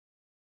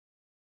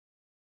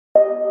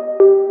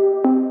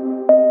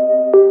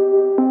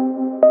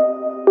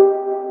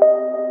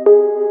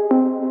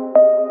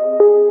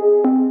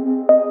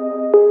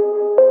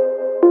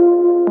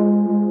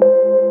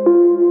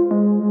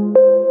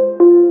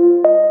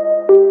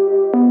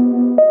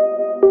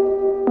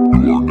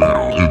You are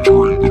now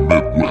entering the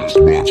Midwest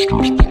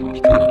Monsters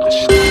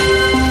Podcast.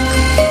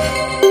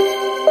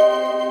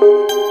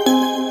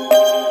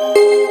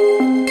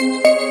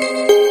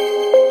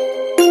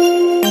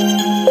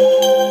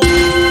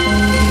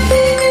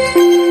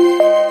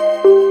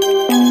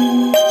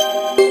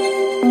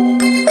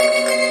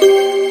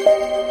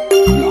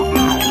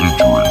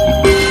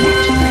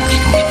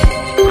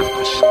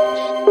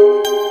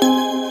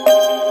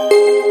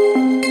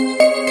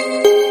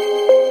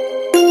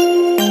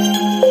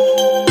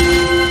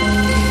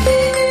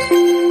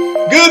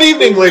 Good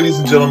evening, ladies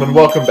and gentlemen.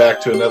 Welcome back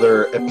to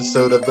another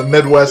episode of the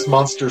Midwest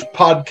Monsters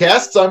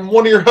Podcast. I'm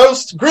one of your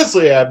hosts,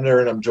 Grizzly Abner,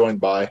 and I'm joined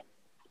by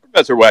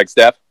Professor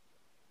Wagstaff,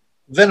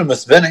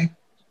 Venomous Vinny,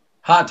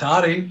 Hot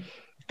Toddy.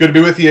 Good to be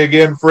with you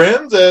again,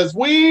 friends, as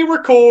we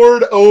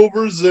record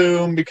over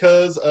Zoom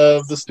because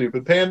of the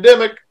stupid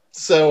pandemic.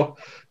 So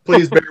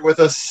please bear with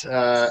us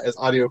as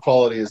audio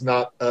quality is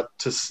not up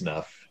to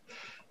snuff.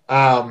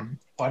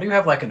 Why do you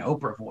have like an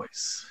Oprah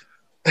voice?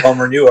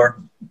 Bummer you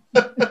are.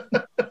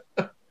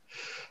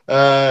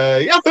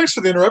 Thanks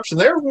for the interruption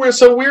there. We're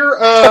doing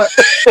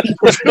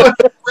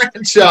a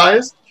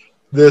franchise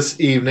this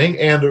evening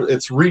and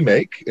its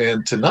remake.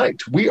 And tonight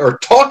we are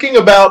talking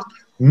about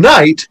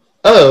Night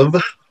of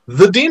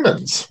the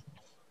Demons.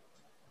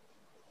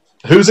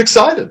 Who's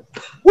excited?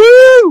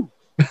 Woo!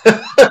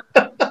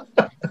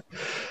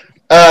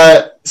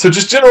 So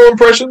just general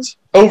impressions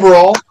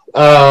overall.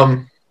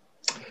 I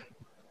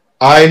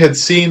had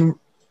seen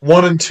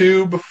 1 and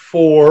 2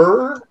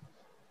 before.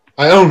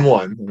 I own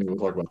 1. We'll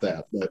talk about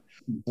that. But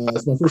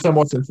it's my first time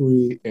watching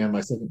 3 and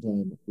my second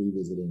time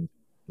revisiting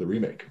the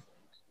remake.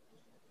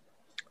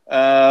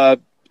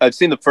 I've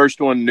seen the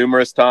first one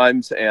numerous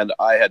times, and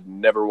I had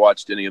never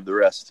watched any of the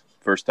rest.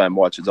 First time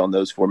watches on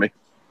those for me.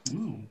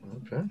 Oh,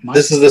 Okay.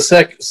 This is the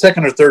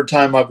second or third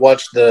time I've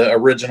watched the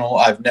original.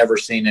 I've never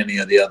seen any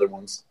of the other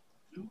ones.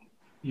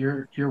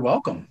 You're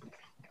welcome.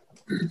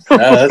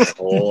 That's,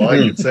 All I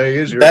can say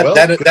is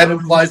that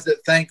implies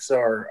that thanks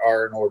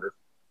are in order.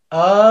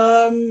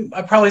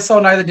 I probably saw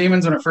Night of the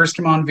Demons when it first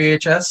came on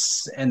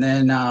VHS, and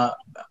then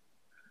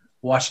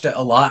watched it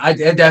a lot.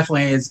 It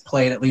definitely is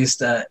played at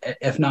least,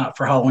 if not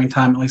for Halloween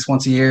time, at least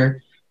once a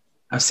year.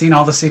 I've seen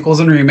all the sequels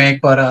and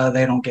remake, but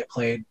they don't get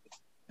played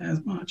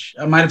as much.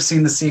 I might have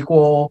seen the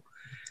sequel.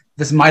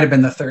 This might have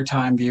been the third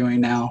time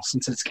viewing now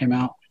since it's came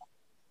out.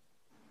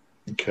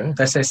 Okay. Did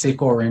I say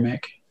sequel or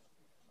remake?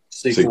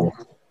 Sequel.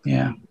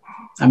 Yeah,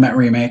 I meant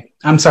remake.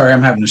 I'm sorry,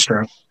 I'm having a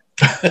stroke.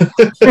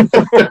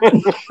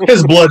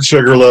 His blood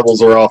sugar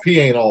levels are off. He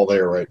ain't all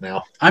there right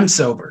now. I'm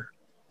sober.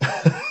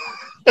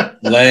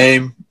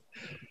 Lame.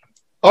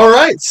 All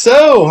right,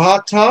 so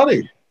Hot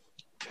Toddy,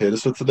 hit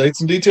us with the dates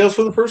and details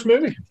for the first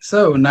movie.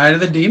 So, Night of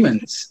the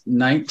Demons,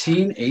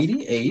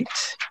 1988,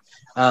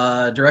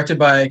 directed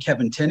by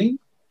Kevin Tenney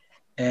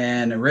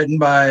and written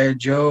by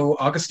Joe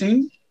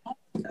Augustine,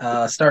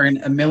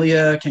 starring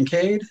Emilia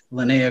Kincaid,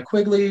 Linnea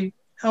Quigley,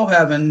 Hal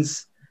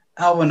Havens,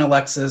 Alvin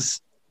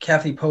Alexis,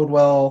 Kathy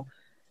Podwell,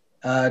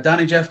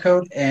 Donnie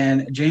Jeffcoat,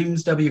 and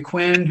James W.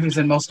 Quinn, who's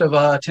in most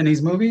of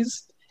Tenney's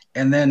movies.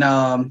 And then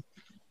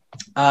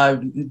I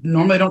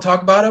normally don't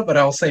talk about it, but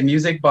I'll say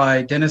music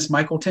by Dennis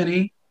Michael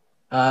Tenney,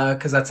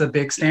 because that's a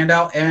big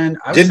standout. And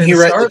I would Didn't say he the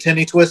write star- the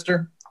Tenny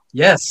Twister?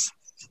 Yes.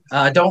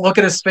 Don't look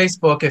at his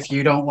Facebook if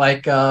you don't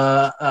like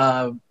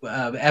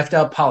effed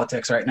up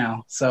politics right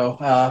now. So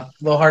a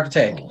little hard to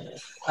take.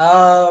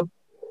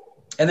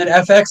 And then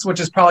FX, which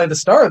is probably the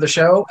star of the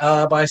show,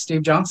 by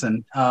Steve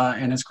Johnson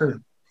and his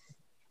crew.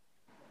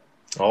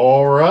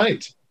 All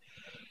right.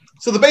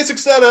 So the basic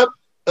setup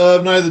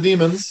of Night of the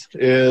Demons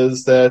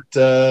is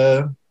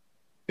that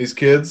these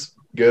kids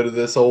go to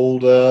this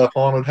old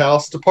haunted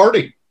house to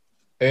party,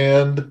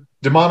 and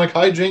demonic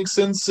hijinks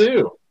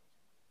ensue.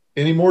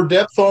 Any more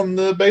depth on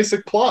the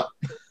basic plot?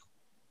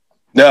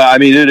 No, I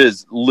mean, it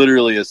is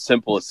literally as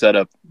simple a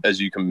setup as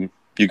you can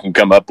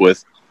come up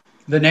with.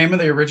 The name of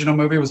the original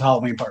movie was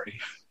Halloween Party.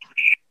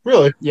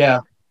 Really? Yeah.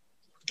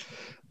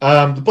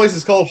 The place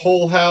is called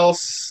Whole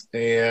House,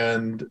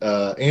 and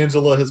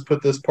Angela has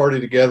put this party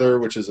together,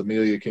 which is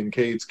Emilia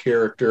Kincaid's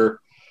character.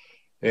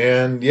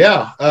 And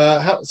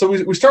so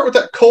we start with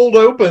that cold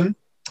open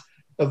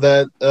of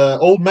that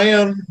old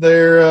man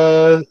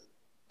there.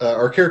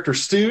 Our character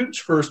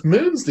Stooge first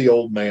moons the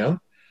old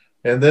man,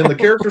 and then the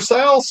character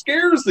Sal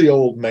scares the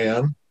old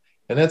man,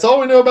 and that's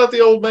all we know about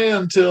the old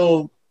man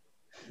until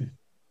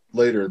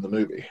later in the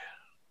movie.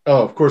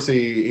 Oh, of course,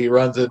 he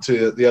runs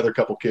into the other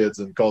couple kids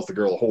and calls the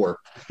girl a whore.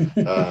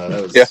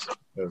 That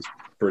was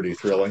pretty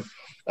thrilling.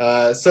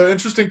 So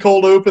interesting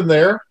cold open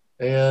there,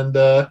 and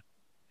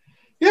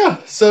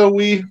so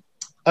we.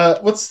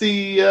 What's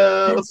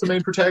the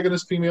main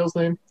protagonist female's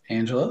name?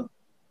 Angela?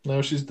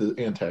 No, she's the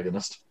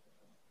antagonist.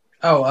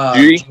 Oh,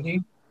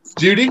 Judy?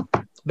 Judy?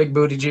 Big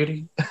booty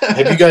Judy.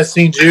 Have you guys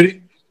seen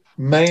Judy?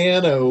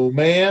 Man, oh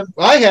man.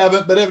 I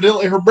haven't, but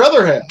evidently her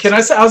brother has. Can I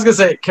say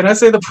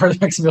the part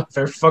that makes me laugh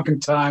every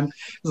fucking time?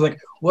 It's like,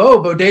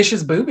 whoa,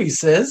 bodacious boobies,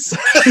 sis.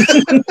 Her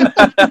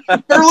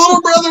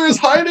little brother is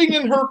hiding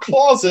in her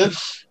closet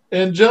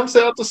and jumps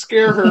out to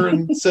scare her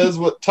and says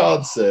what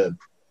Todd said.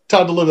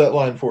 Todd, deliver that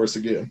line for us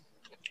again.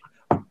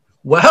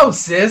 Wow,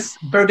 sis,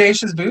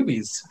 bodacious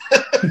boobies.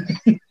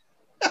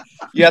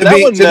 Yeah, To that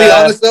be, one. to be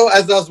honest, though,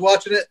 as I was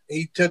watching it,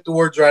 he took the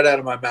words right out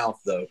of my mouth,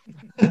 though.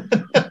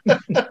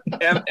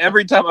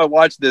 Every time I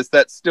watch this,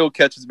 that still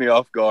catches me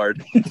off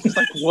guard. It's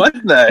like, what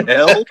in the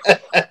hell?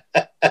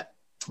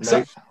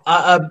 So,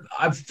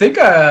 I think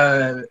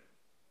I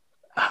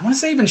want to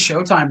say even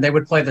Showtime, they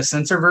would play the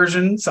censor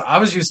version. So I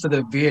was used to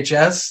the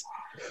VHS.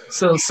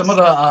 So some of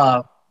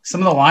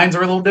the lines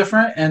are a little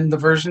different in the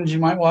versions you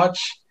might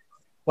watch,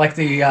 like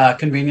the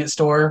convenience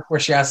store where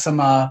she asks them.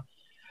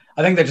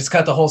 I think they just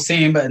cut the whole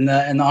scene, but in the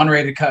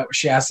unrated cut, where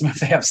she asks them if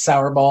they have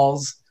sour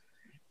balls,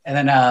 and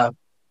then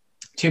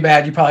too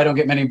bad you probably don't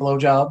get many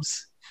blowjobs.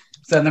 Is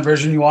that in the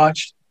version you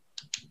watched?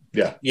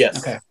 Yeah. Yes.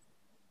 Okay.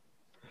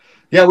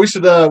 Yeah, we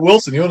should.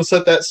 Wilson, you want to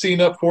set that scene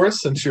up for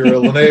us since you're a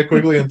Linnea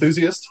Quigley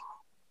enthusiast?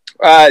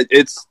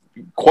 It's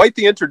quite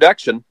the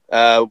introduction.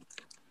 And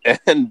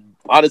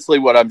honestly,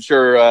 what I'm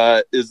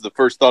sure is the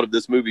first thought of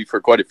this movie for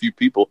quite a few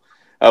people.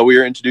 We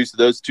are introduced to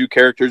those two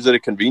characters at a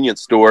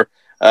convenience store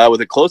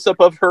with a close-up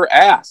of her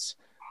ass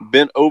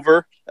bent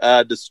over,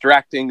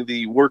 distracting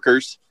the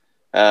workers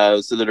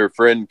so that her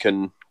friend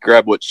can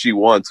grab what she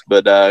wants.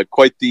 But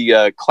quite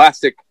the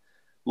classic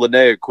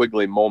Linnea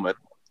Quigley moment,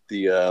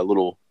 the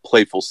little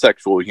playful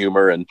sexual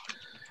humor, and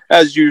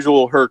as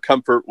usual, her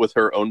comfort with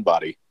her own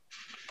body.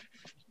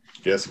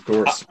 Yes, of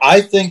course.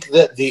 I think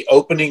that the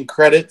opening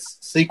credits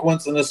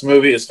sequence in this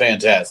movie is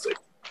fantastic.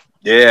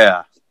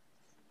 Yeah.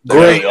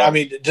 Great. I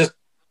mean, it just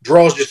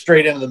draws you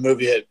straight into the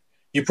movie.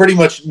 You pretty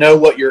much know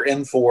what you're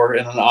in for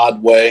in an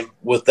odd way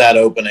with that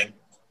opening.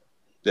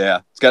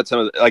 Yeah. It's got some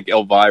of the, like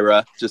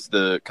Elvira, just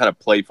the kind of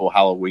playful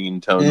Halloween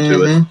tone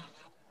to it.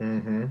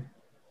 Mm-hmm.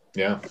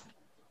 Yeah.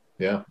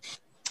 Yeah.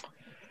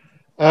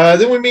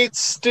 Then we meet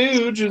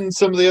Stooge and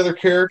some of the other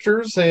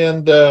characters,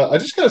 and I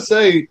just gotta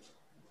say,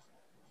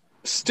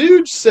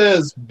 Stooge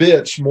says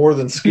bitch more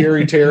than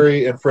Scary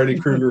Terry and Freddy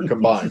Krueger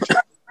combined.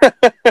 I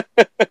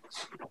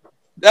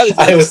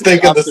was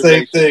thinking the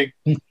same thing.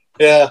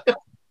 Yeah.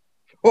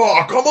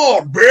 Oh, come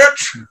on,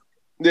 bitch!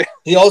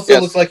 He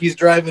also looks like he's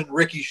driving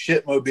Ricky's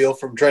shitmobile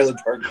from Trailer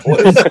Park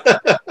Boys.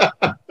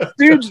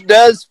 Stooge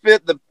does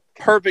fit the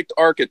perfect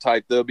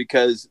archetype, though,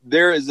 because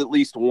there is at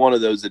least one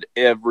of those at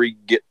every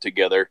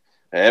get-together.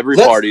 Every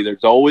party,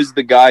 there's always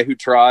the guy who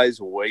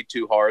tries way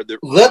too hard that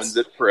ruins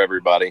it for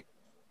everybody.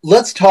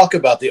 Let's talk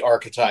about the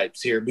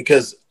archetypes here,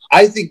 because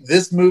I think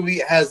this movie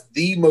has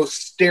the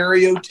most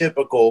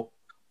stereotypical,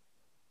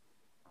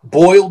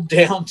 boiled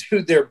down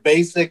to their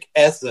basic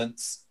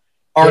essence,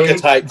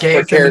 archetypes gay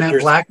for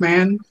characters. Black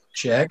man,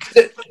 check.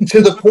 To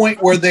the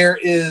point where there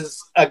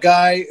is a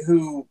guy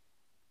who,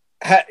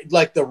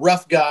 like the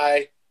rough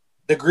guy,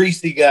 the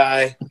greasy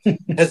guy,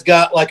 has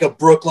got like a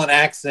Brooklyn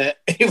accent,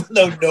 even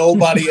though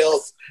nobody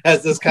else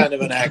has this kind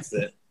of an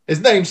accent. His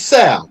name's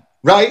Sal,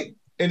 right?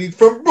 And he's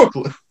from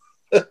Brooklyn.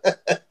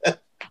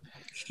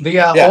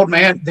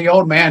 The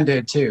old man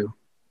did too.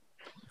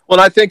 Well,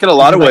 I think in a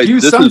lot of ways,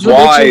 this is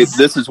why bitches.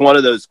 this is one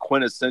of those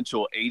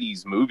quintessential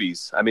 80s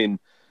movies. I mean,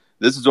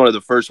 this is one of the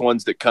first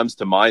ones that comes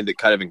to mind that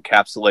kind of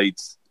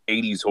encapsulates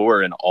 80s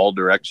horror in all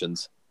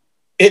directions.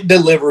 It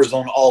delivers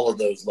on all of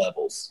those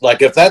levels.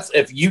 Like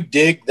if you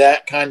dig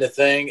that kind of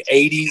thing,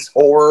 80s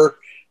horror,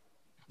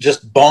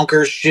 just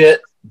bonkers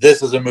shit,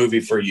 this is a movie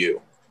for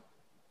you.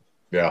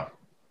 Yeah,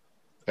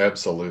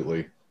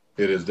 absolutely.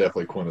 It is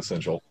definitely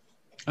quintessential.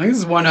 I think this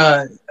is one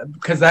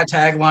because that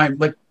tagline,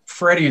 like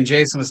Freddy and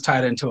Jason, was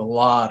tied into a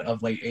lot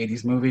of late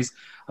 80s movies.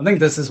 I think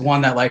this is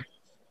one that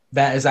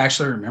is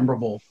actually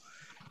memorable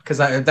because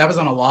that was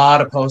on a lot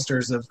of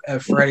posters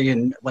of Freddy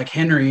and like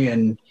Henry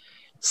and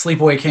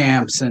sleepaway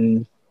camps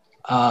and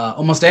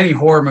almost any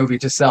horror movie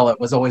to sell it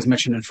was always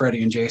mentioning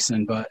Freddy and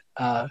Jason. But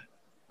I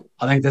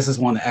think this is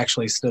one that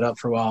actually stood up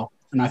for a while.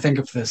 And I think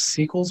if the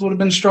sequels would have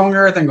been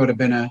stronger, I think it would have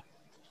been a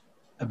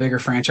bigger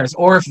franchise.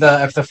 Or if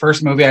the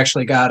first movie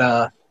actually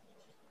got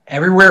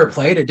everywhere it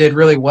played, it did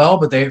really well,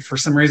 but they for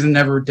some reason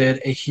never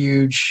did a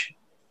huge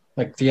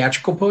like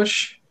theatrical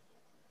push,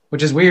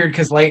 which is weird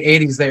because late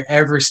 80s,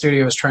 every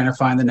studio was trying to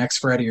find the next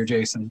Freddy or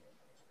Jason.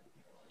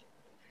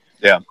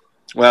 Yeah.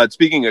 Well,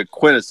 speaking of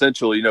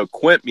quintessential,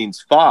 quint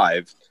means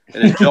 5.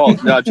 And in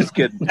Jaws, no, just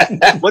kidding.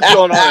 What's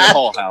going on at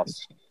Hall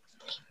House?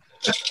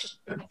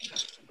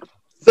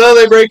 So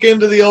they break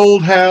into the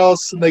old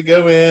house and they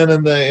go in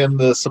and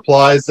the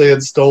supplies they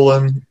had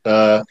stolen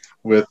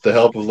with the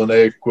help of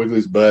Linnea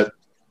Quigley's butt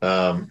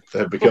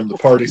have become the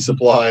party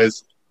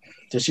supplies.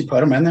 Did she put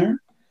them in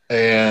there?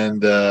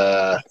 And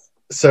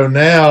so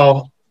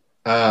now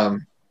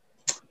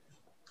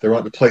they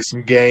want to play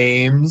some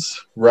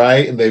games,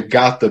 right? And they've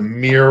got the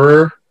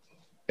mirror.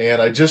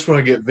 And I just want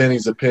to get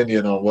Vinny's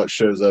opinion on what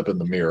shows up in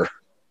the mirror.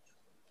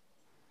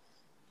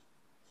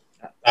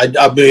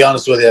 I'll be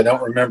honest with you, I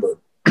don't remember.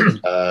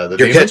 You're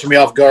You're catching me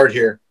off guard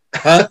here.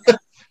 Huh?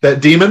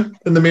 That demon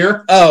in the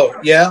mirror? Oh,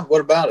 yeah?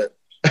 What about it?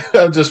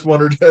 I just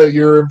wondered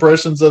your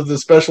impressions of the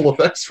special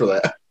effects for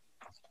that.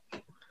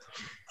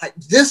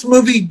 This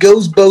movie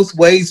goes both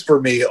ways for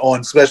me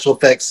on special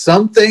effects.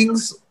 Some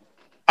things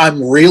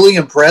I'm really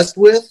impressed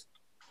with.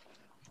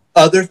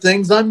 Other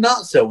things I'm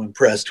not so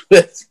impressed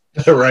with.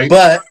 Right.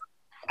 But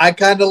I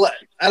kind of like,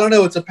 I don't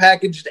know, it's a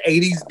packaged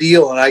 80s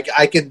deal, and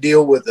I can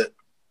deal with it.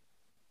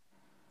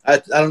 I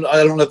don't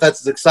know if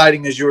that's as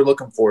exciting as you were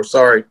looking for.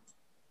 Sorry.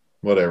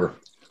 Whatever.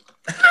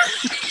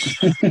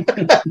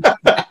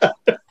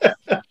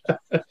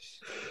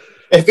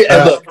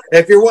 Look,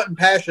 if you're wanting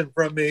passion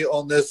from me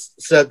on this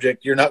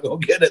subject, you're not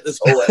going to get it this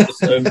whole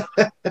episode.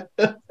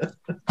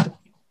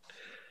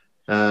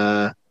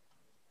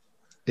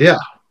 Yeah.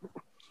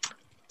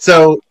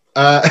 So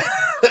I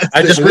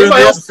just ruined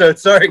the episode.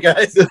 Sorry,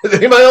 guys. Did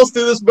anybody else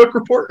do this book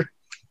report?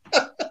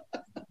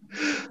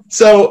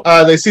 So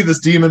they see this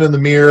demon in the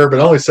mirror, but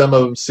only some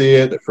of them see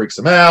it. It freaks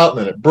them out, and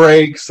then it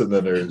breaks, and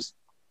then there's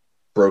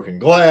broken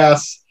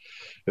glass,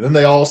 and then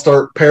they all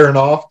start pairing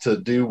off to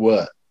do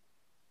what?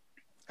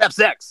 Have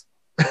sex.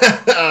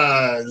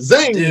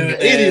 Zing!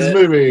 80s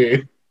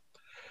movie.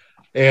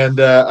 And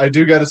I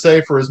do got to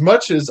say, for as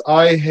much as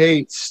I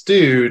hate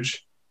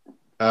Stooge,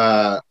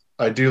 I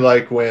do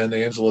like when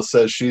Angela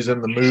says she's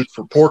in the mood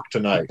for pork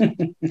tonight.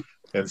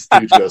 And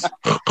Stooge goes,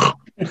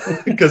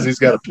 because he's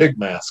got a pig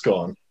mask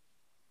on.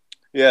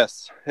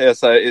 Yes.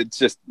 It's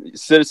just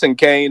Citizen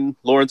Kane,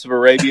 Lawrence of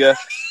Arabia.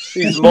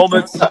 These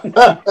moments,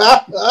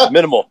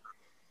 minimal.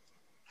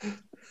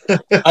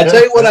 I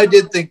tell you what I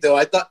did think, though.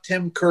 I thought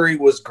Tim Curry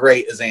was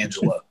great as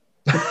Angela.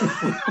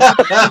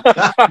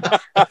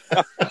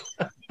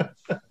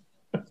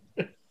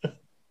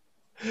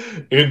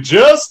 In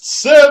just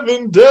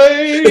 7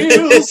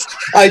 days.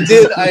 I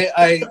did.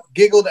 I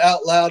giggled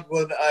out loud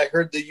when I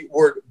heard the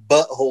word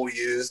butthole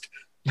used.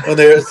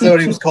 When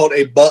somebody was called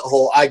a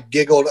butthole, I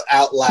giggled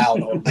out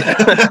loud on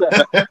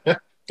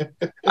that.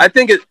 I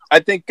think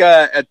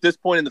at this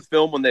point in the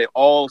film, when they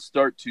all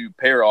start to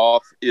pair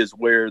off, is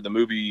where the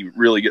movie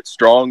really gets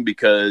strong,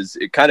 because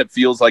it kind of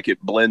feels like it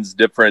blends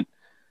different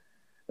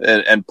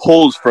and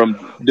pulls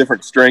from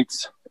different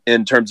strengths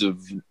in terms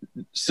of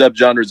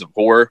subgenres of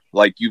horror.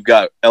 Like, you've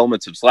got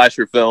elements of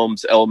slasher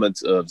films,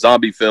 elements of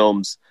zombie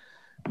films,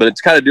 but it's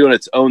kind of doing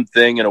its own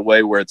thing in a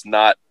way where it's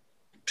not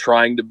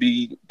trying to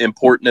be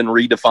important and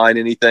redefine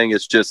anything.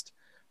 It's just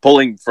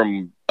pulling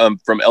from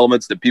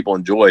elements that people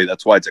enjoy.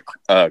 That's why it's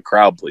a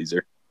crowd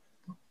pleaser.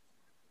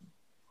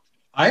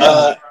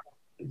 Go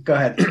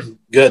ahead.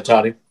 Good,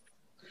 Toddy.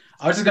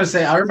 I was just gonna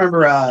say, I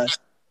remember,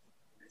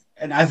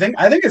 and I think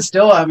it's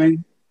still. I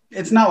mean,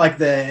 it's not like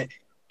the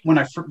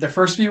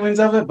first viewings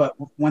of it, but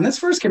when this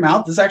first came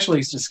out, this actually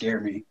used to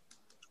scare me.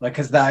 Like,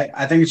 because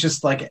I think it's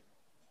just like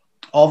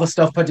all the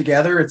stuff put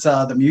together. It's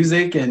the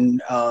music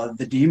and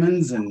the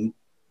demons, and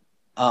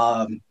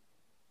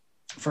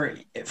for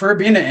it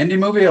being an indie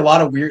movie, a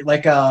lot of weird,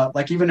 like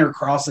even her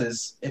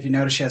crosses. If you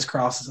notice, she has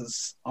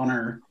crosses on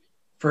her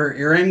for her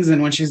earrings,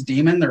 and when she's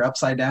demon, they're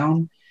upside down.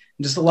 And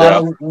just a lot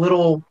of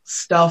little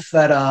stuff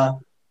that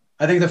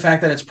I think the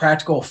fact that it's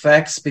practical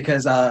effects,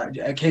 because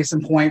a case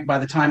in point, by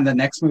the time the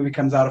next movie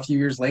comes out a few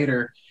years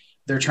later,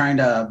 they're trying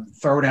to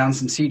throw down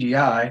some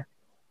CGI.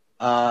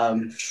 I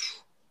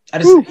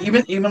just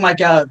even like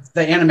the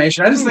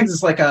animation, I just think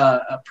it's like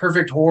a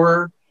perfect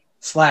horror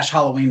 /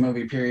 Halloween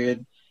movie,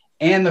 period.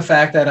 And the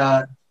fact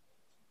that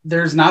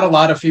there's not a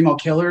lot of female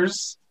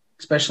killers,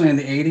 especially in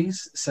the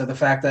 80s. So the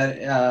fact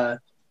that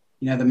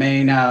the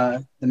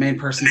main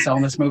person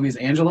selling this movie is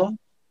Angela.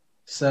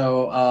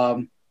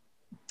 So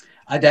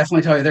I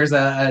definitely tell you, there's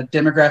a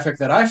demographic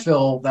that I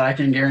feel that I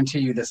can guarantee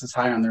you this is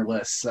high on their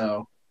list.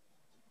 So,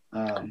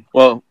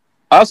 well,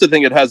 I also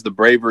think it has the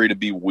bravery to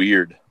be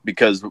weird,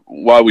 because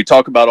while we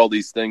talk about all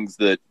these things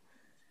that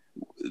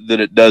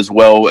it does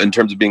well in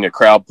terms of being a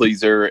crowd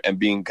pleaser and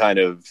being kind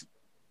of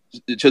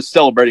just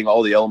celebrating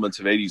all the elements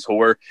of 80s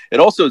horror, it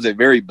also is a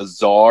very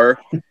bizarre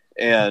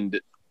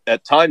and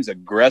at times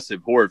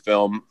aggressive horror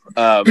film.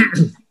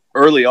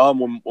 Early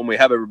on, when we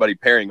have everybody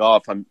pairing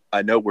off,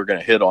 I know we're going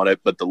to hit on it,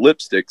 but the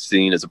lipstick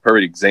scene is a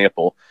perfect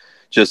example,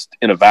 just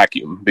in a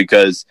vacuum,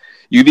 because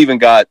you've even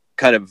got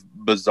kind of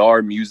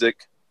bizarre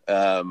music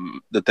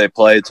that they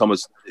play. It's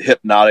almost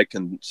hypnotic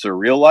and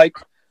surreal-like,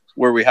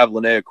 where we have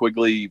Linnea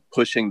Quigley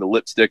pushing the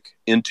lipstick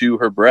into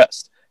her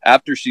breast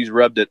after she's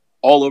rubbed it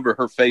all over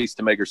her face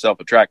to make herself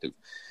attractive.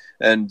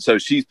 And so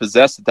she's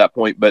possessed at that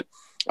point, but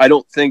I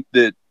don't think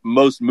that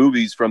most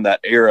movies from that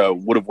era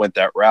would have went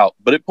that route,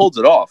 but it pulls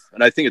it off.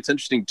 And I think it's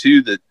interesting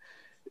too that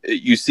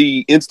you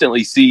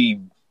instantly see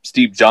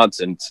Steve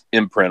Johnson's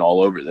imprint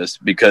all over this,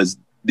 because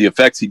the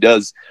effects he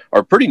does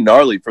are pretty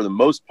gnarly for the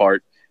most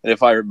part. And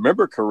if I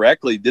remember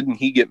correctly, didn't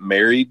he get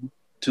married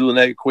to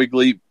Linnea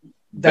Quigley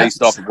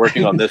based off of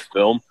working on this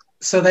film?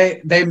 So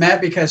they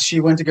met because she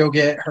went to go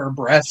get her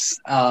breasts,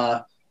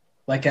 I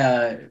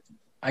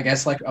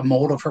guess like a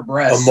mold of her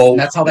breast. And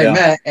that's how they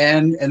met,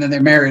 and then they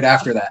married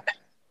after that.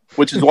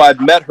 Which is why I've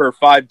met her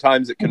 5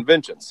 times at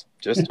conventions.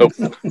 Just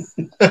hopefully.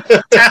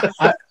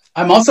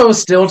 I'm also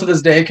still to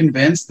this day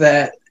convinced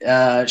that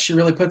she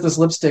really put this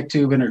lipstick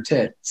tube in her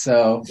tit.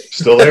 So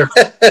Still there.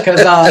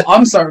 because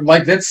I'm sorry,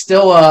 like that's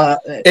still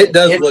It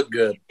does look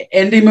good.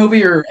 indie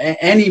movie or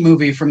any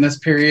movie from this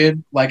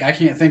period. Like I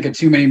can't think of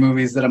too many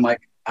movies that I'm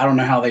like, I don't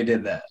know how they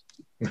did that.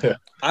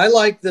 I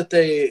like that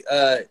they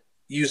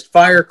used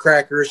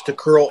firecrackers to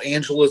curl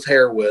Angela's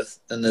hair with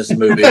in this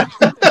movie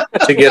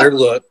to get her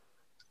look.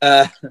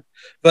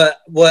 But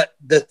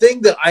the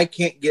thing that I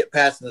can't get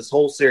past in this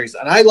whole series,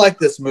 and I like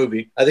this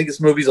movie, I think this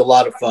movie's a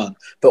lot of fun,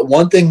 but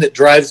one thing that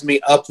drives me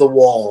up the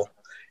wall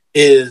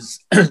is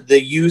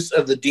the use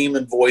of the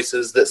demon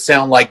voices that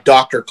sound like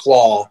Dr.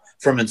 Claw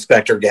from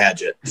Inspector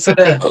Gadget.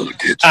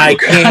 I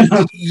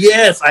can't.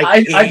 Yes,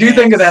 I do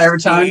think of that every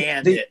time.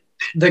 stand it.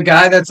 The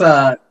guy that's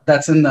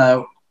in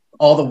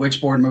all the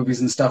Witchboard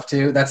movies and stuff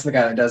too. That's the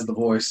guy that does the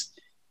voice.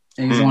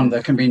 And he's one of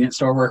the convenience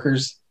store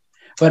workers.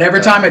 But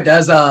every time it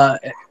does,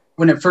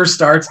 when it first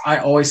starts, I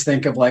always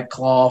think of like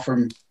Claw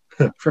from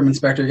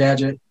Inspector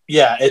Gadget.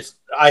 Yeah,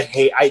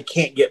 I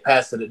can't get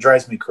past it. It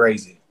drives me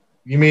crazy.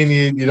 You mean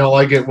you don't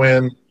like it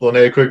when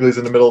Linnea Quigley's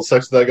in the middle of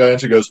sex with that guy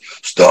and she goes,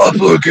 "Stop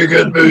looking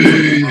at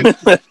me."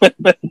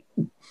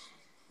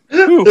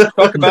 Ooh,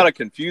 talk about a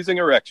confusing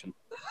erection.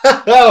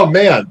 Oh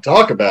man,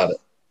 talk about it.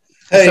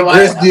 Hey, So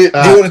Chris, do you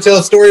want to tell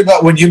a story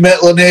about when you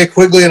met Linnea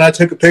Quigley and I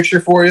took a picture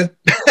for you?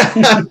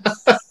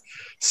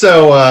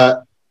 So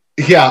I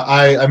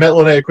met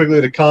Linnea Quigley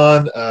at a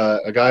con.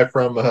 A guy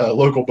from a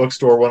local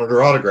bookstore wanted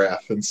her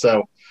autograph, and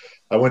so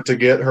I went to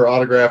get her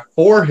autograph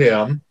for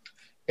him,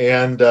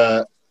 and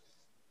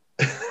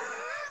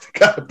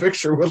got a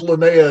picture with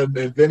Linnea,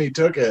 and Vinny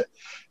took it,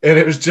 and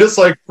it was just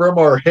like from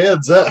our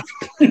heads up.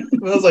 And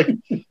I was like,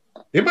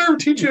 "Anybody ever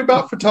teach you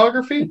about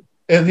photography?"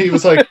 And he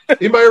was like,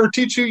 "Anybody ever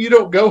teach you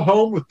don't go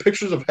home with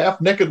pictures of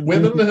half-naked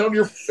women on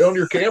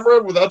your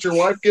camera without your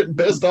wife getting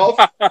pissed off?"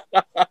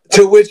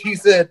 To which he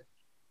said,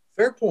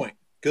 "Fair point.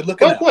 Good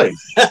looking Well out." played.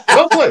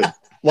 Well played.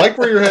 Like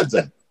where your head's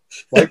at.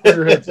 Like where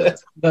your head's at.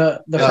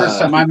 The first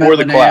time I met Or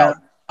the Linnea, cloud.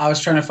 I was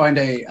trying to find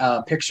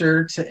a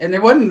picture and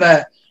it wasn't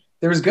that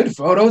there was good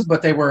photos,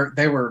 but they were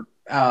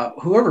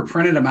whoever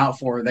printed them out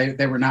for her,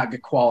 they were not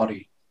good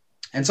quality.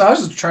 And so I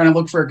was just trying to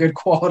look for a good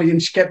quality,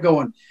 and she kept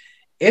going,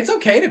 "It's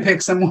okay to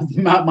pick some with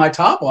my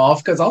top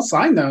off because I'll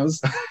sign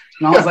those."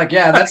 And I was like,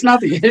 "Yeah, that's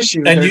not the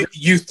issue." And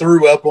you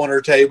threw up on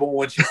her table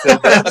when she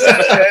said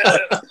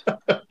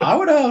that.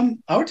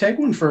 I would take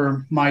one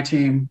for my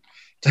team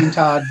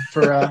Todd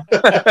for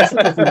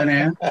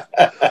Linnea.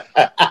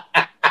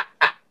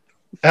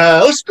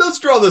 Let's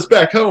draw this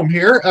back home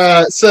here.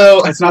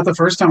 So It's not the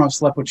first time I've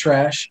slept with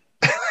trash.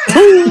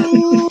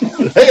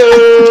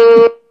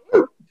 hey-o.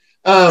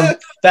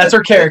 That's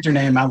her character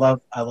name. I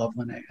love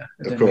Linnea. I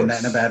didn't mean course.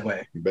 that in a bad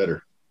way. You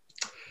better.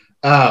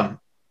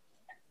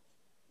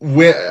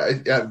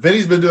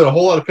 Vinny's been doing a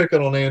whole lot of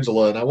picking on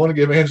Angela, and I want to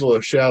give Angela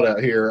a shout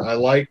out here. I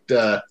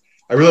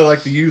really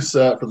like the use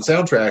for the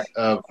soundtrack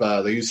of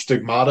they use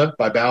Stigmata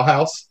by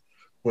Bauhaus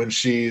when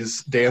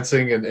she's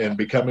dancing and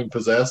becoming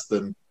possessed,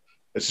 and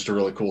it's just a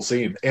really cool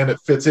scene. And it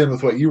fits in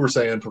with what you were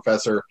saying,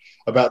 Professor,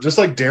 about just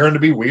like daring to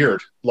be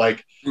weird.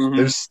 Like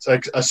there's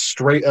like a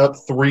straight up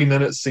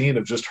 3-minute scene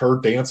of just her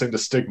dancing to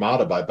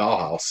Stigmata by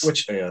Bauhaus.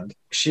 And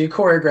She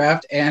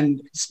choreographed,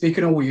 and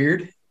speaking of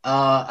weird,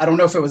 I don't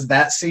know if it was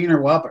that scene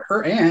or what, but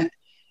her aunt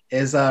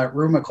is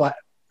Rue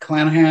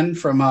McClanahan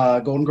from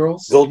Golden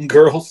Girls. Golden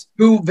Girls.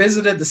 Who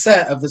visited the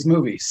set of this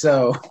movie.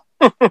 So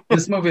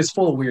this movie is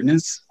full of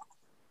weirdness.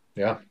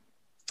 Yeah.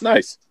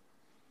 Nice.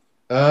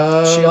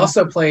 She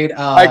also played...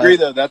 I agree,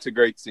 though. That's a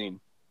great scene.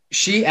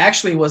 She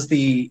actually was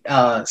the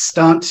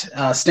stunt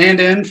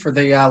stand-in for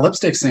the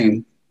lipstick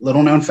scene.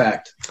 Little known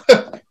fact.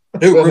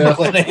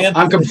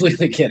 I'm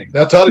completely kidding.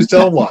 Now Toddy's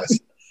telling lies.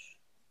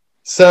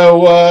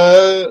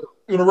 So,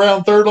 you want to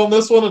round third on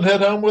this one and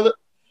head home with it?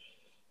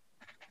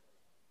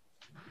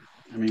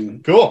 I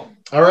mean, cool.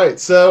 All right.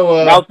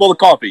 So, mouthful of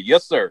coffee.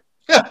 Yes, sir.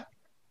 Yeah.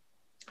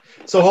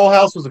 So Hull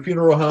House was a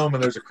funeral home,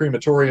 and there's a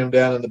crematorium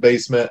down in the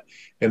basement,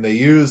 and they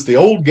used the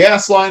old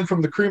gas line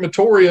from the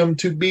crematorium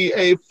to be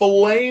a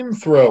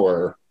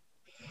flamethrower.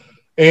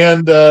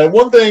 And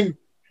one thing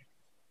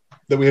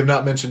that we have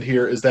not mentioned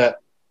here is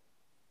that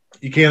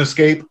you can't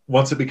escape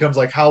once it becomes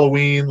like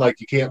Halloween, like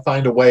you can't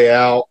find a way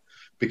out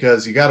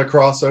because you got to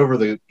cross over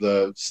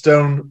the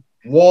stone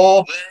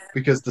wall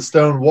because the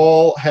stone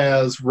wall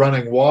has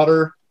running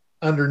water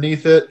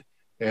underneath it,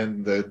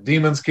 and the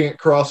demons can't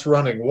cross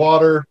running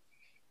water.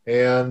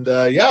 And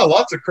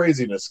lots of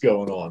craziness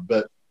going on.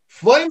 But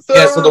flamethrower.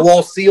 Yeah, so the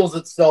wall seals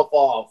itself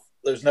off.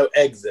 There's no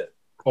exit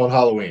on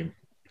Halloween.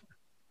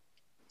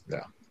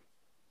 Yeah.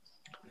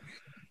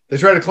 They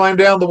try to climb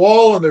down the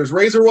wall, and there's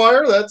razor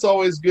wire. That's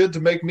always good to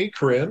make me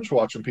cringe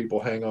watching people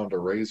hang on to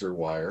razor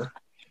wire.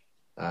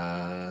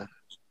 Any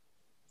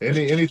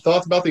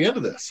thoughts about the end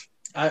of this?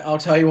 I'll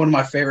tell you one of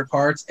my favorite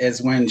parts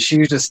is when she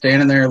was just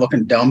standing there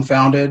looking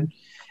dumbfounded.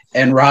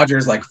 And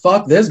Roger's like,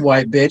 "Fuck this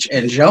white bitch,"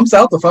 and jumps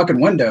out the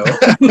fucking window.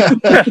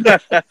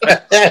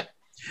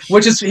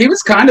 He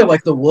was kind of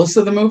like the wuss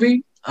of the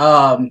movie.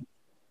 So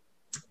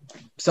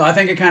I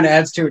think it kind of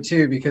adds to it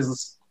too,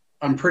 because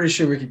I'm pretty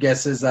sure we could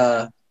guess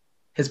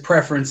his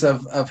preference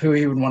of who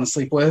he would want to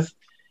sleep with.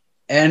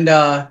 And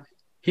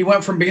he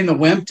went from being the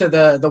wimp to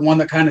the one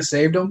that kind of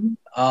saved him.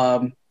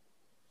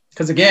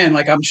 Because again,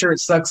 like I'm sure it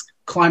sucks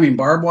climbing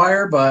barbed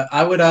wire, but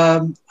I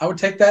would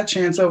take that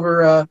chance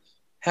over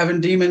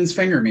having demons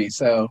finger me.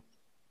 So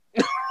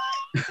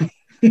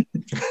You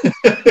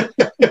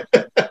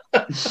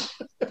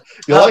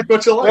like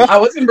what you like. I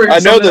wasn't bringing. I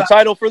know something the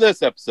title for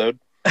this episode.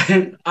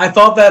 I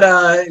thought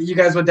that you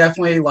guys would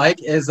definitely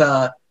like is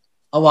a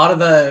lot of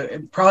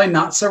the probably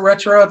not so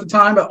retro at the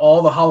time, but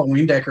all the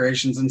Halloween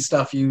decorations and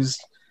stuff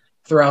used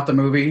throughout the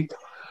movie.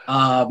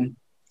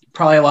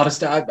 Probably a lot of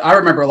stuff. I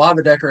remember a lot of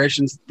the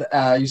decorations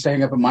used to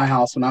hang up in my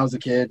house when I was a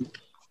kid,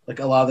 like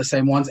a lot of the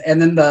same ones.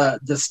 And then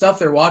the stuff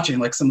they're watching,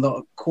 like some of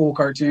the cool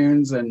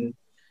cartoons and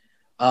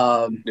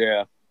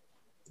Yeah,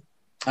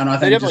 I don't know. I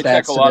they think it just definitely check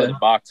adds a to lot of the the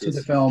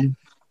boxes. film.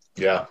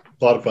 Yeah,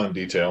 a lot of fun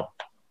detail.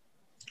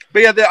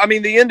 But yeah,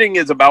 the ending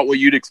is about what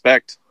you'd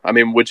expect. I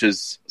mean, which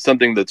is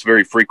something that's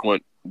very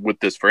frequent with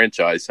this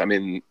franchise. I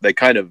mean, they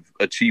kind of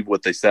achieve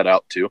what they set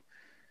out to.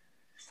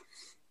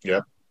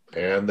 Yep.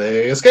 And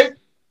they escape.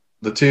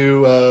 The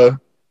two, was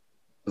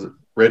it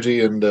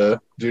Reggie and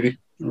Judy?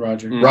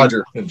 Roger. Mm.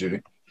 Roger and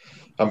Judy.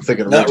 I'm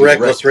thinking Not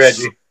Reggie. reckless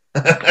Reggie.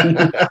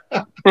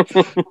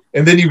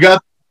 And then you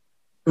got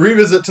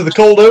revisit to the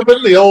cold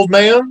open, the old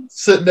man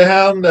sitting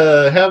down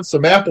to have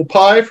some apple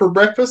pie for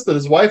breakfast that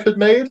his wife had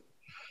made.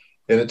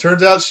 And it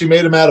turns out she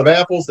made him out of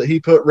apples that he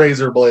put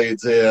razor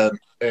blades in,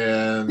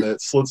 and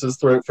it slits his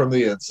throat from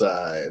the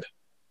inside.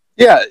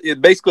 Yeah,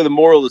 basically the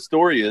moral of the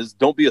story is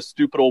don't be a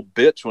stupid old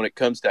bitch when it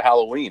comes to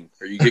Halloween,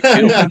 or you get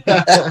killed.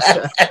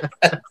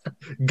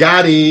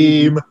 Got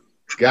him.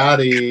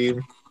 Got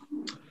him.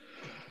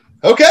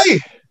 Okay.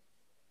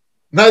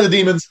 Night of the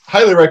Demons.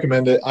 Highly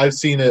recommend it. I've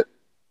seen it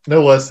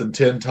no less than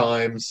 10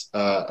 times.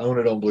 Own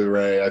it on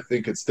Blu-ray. I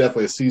think it's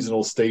definitely a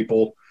seasonal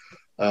staple.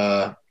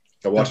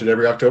 I watch it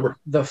every October.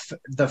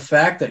 The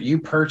fact that you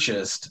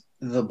purchased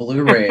the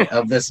Blu-ray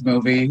of this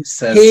movie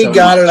says He so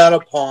got much. it at a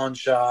pawn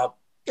shop.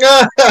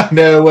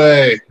 No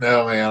way.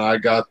 No, man. I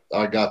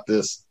got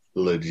this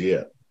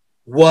legit.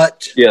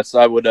 What? Yes,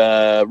 I would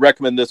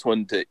recommend this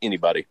one to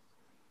anybody.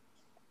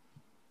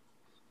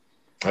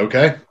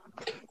 Okay.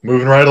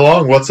 Moving right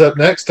along. What's up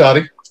next,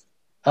 Toddy?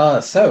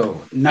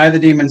 So, Night of the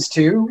Demons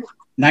 2,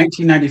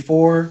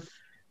 1994,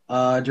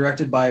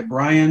 directed by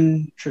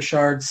Brian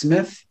Trishard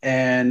Smith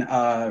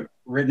and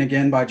written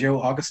again by Joe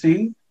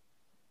Augustine.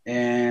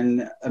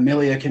 And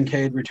Amelia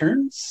Kincaid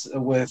returns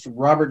with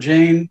Robert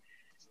Jane,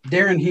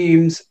 Darren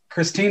Heems,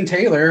 Christine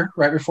Taylor,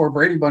 right before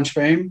Brady Bunch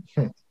fame,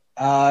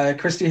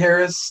 Christy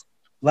Harris,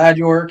 Lad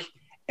York,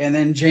 and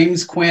then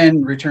James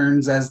Quinn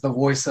returns as the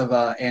voice of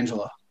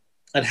Angela.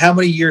 And how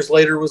many years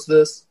later was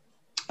this?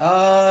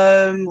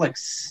 Like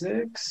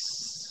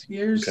 6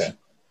 years. Okay.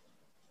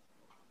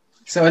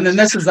 So, and then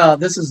this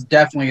is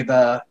definitely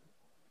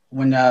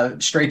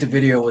when straight to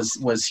video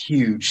was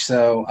huge.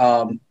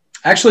 So,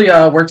 actually,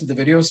 worked at the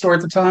video store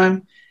at the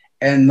time,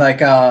 and like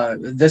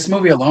this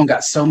movie alone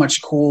got so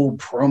much cool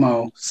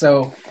promo.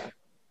 So,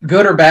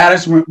 good or bad,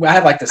 I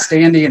had like the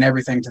standee and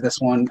everything to this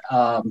one.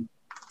 And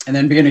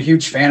then being a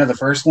huge fan of the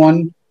first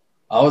one,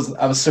 I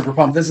was super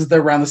pumped. This is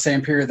around the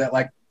same period that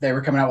like they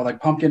were coming out with like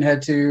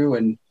Pumpkinhead 2,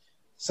 and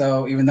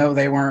so even though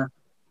they weren't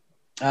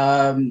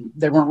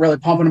really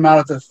pumping them out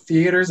at the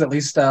theaters, at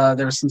least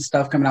there was some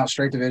stuff coming out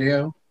straight to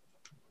video.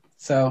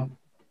 So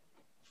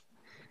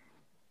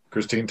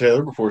Christine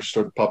Taylor before she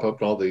started to pop up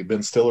in all the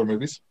Ben Stiller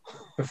movies.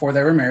 before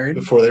they were married.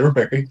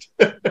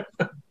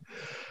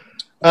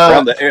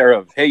 Around the era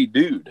of Hey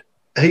Dude.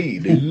 Hey,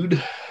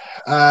 dude.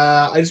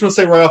 I just want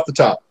to say right off the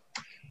top,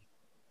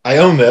 I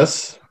own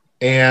this,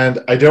 and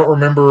I don't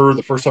remember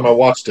the first time I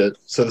watched it,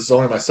 so this is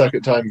only my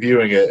second time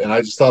viewing it, and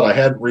I just thought I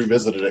hadn't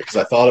revisited it because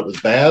I thought it was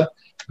bad.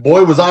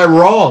 Boy, was I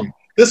wrong.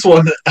 This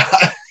one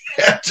I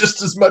had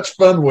just as much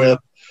fun with.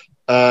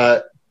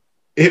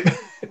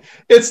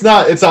 It's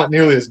not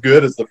nearly as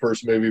good as the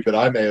first movie, but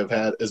I may have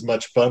had as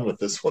much fun with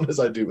this one as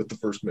I do with the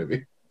first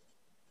movie.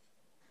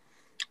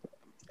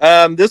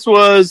 This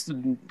was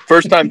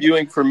first time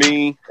viewing for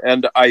me,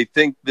 and I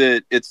think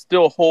that it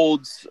still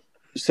holds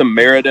some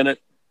merit in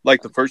it,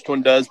 like the first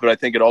one does, but I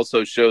think it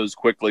also shows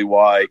quickly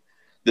why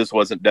this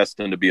wasn't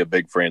destined to be a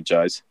big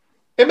franchise.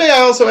 And may I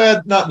also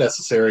add, not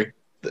necessary.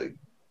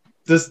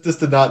 This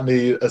did not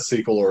need a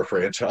sequel or a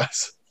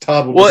franchise.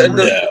 Todd will Well,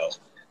 disagree.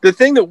 The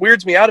thing that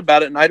weirds me out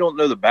about it, and I don't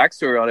know the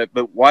backstory on it,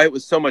 but why it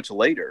was so much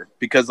later.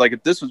 Because like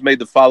if this was made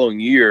the following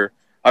year,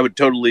 I would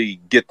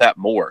totally get that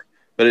more.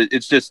 But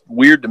it's just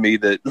weird to me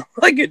that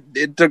like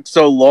it took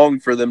so long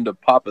for them to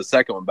pop a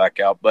second one back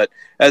out. But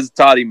as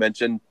Toddy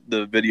mentioned,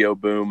 the video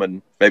boom,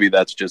 and maybe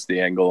that's just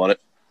the angle on it.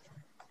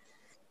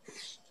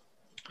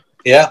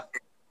 Yeah.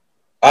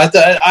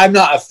 I'm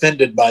not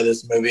offended by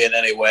this movie in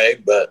any way,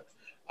 but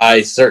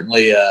I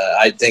certainly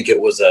I think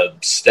it was a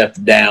step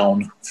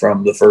down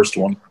from the first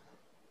one.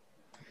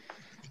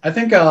 I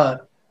think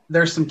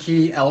there's some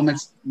key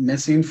elements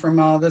missing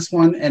from this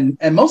one,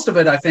 and most of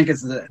it I think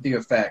is the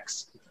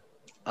effects.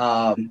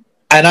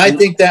 And I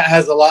think that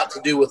has a lot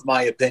to do with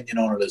my opinion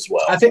on it as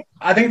well. I think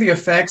the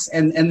effects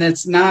and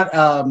it's not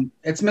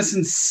it's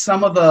missing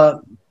some of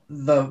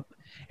the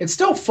it's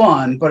still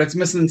fun, but it's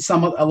missing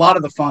a lot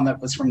of the fun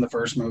that was from the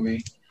first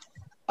movie.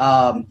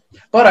 But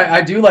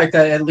I do like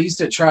that at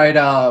least it tried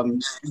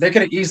they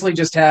could have easily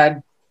just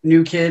had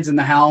new kids in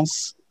the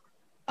house.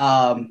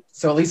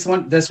 So at least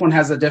this one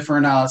has a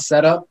different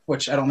setup,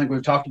 which I don't think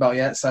we've talked about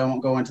yet, so I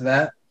won't go into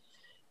that.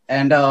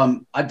 And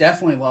I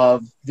definitely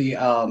love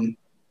the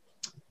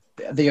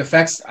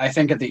effects. I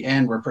think at the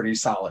end were pretty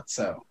solid.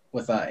 So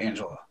with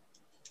Angela.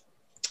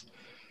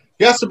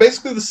 Yeah, so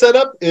basically the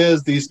setup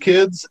is these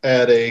kids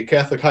at a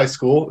Catholic high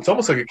school. It's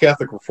almost like a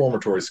Catholic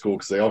reformatory school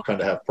because they all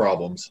kind of have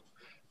problems.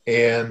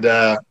 And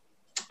so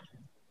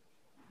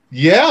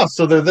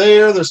they're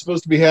there. They're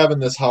supposed to be having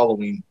this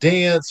Halloween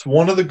dance.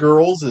 One of the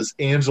girls is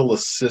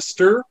Angela's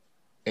sister,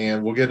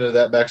 and we'll get into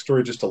that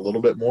backstory just a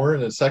little bit more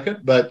in a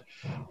second. But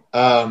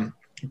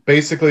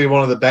basically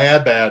one of the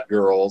bad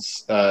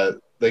girls,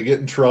 they get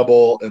in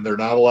trouble, and they're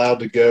not allowed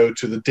to go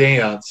to the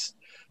dance.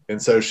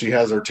 And so she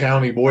has her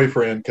townie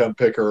boyfriend come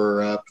pick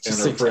her up, and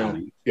her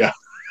friend, yeah,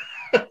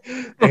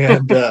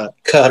 and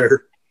cut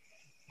her.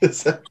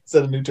 Is that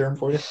a new term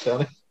for you,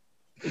 townie?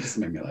 It just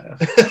made me laugh.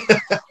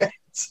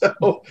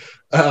 So,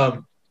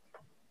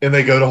 and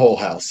they go to Whole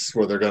House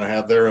where they're going to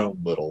have their own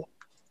little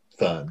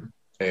fun,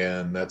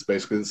 and that's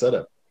basically the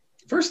setup.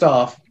 First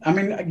off, I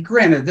mean,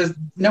 granted,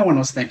 no one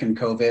was thinking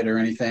COVID or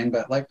anything,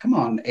 but like, come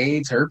on,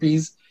 AIDS,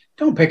 herpes.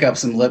 Don't pick up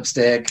some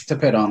lipstick to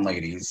put on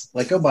ladies.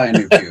 Like, go buy a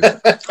new tube.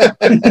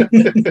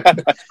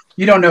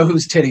 You don't know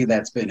whose titty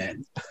that's been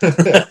in.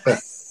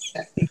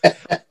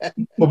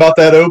 What about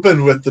that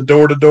open with the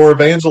door-to-door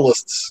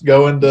evangelists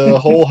going to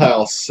Whole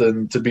House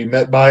and to be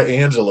met by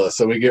Angela?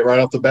 So we get right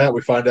off the bat, we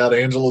find out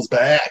Angela's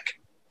back.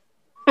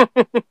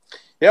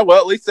 Yeah, well,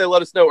 at least they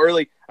let us know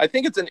early. I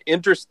think it's an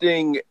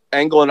interesting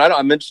angle, and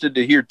I'm interested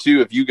to hear,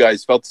 too, if you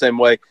guys felt the same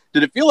way.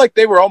 Did it feel like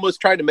they were almost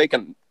trying to make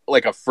a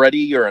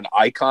Freddy or an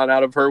icon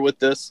out of her with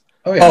this?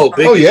 Oh, yeah.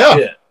 Oh, yeah.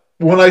 Shit.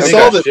 When I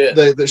saw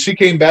that she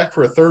came back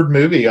for a third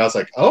movie, I was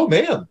like, oh,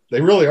 man,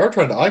 they really are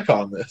trying to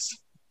icon this.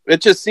 It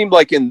just seemed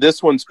like in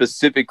this one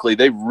specifically,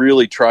 they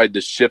really tried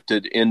to shift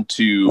it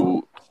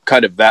into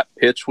kind of that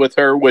pitch with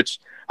her, which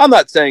I'm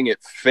not saying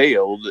it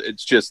failed.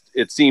 It's just,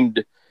 it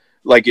seemed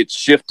like it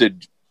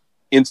shifted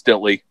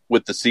instantly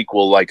with the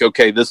sequel. Like,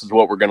 okay, this is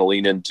what we're going to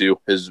lean into,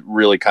 is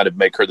really kind of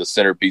make her the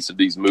centerpiece of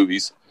these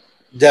movies.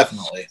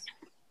 Definitely.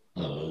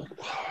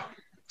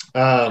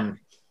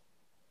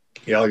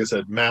 Yeah, like I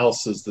said,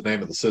 Mouse is the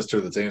name of the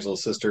sister. That's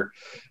Angela's sister.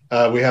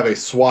 We have a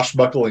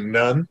swashbuckling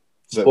nun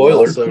that will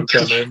also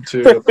come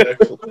into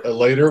effect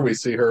later. We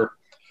see her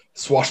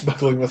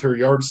swashbuckling with her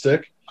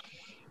yardstick.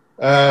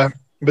 But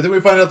then we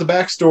find out the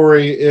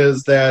backstory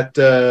is that,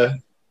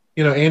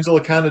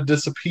 Angela kind of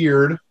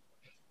disappeared.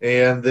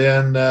 And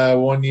then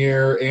one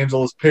year,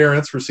 Angela's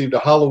parents received a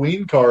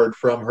Halloween card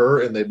from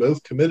her, and they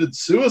both committed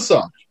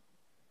suicide.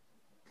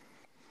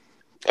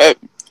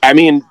 I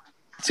mean,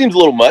 it seems a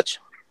little much.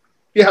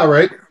 Yeah,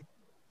 right.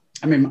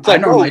 I mean,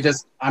 I'm normally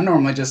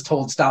just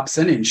told stop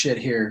sending shit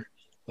here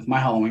with my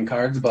Halloween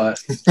cards,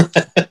 but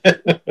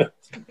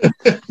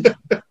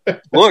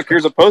look,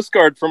 here's a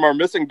postcard from our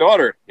missing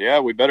daughter. Yeah,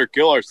 we better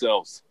kill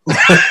ourselves.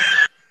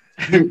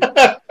 Didn't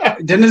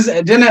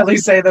at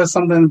least say there's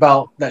something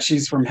about that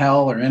she's from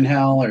hell or in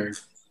hell or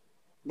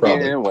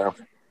probably. Yeah, well,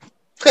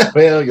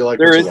 well, you like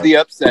there is the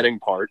upsetting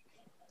part.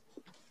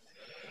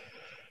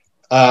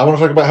 I want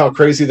to talk about how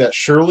crazy that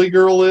Shirley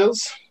girl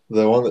is.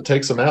 The one that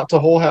takes them out to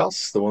Whole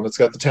House. The one that's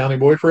got the townie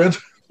boyfriend.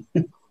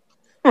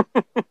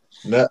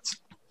 Nuts.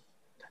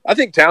 I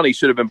think Townie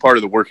should have been part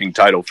of the working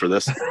title for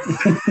this.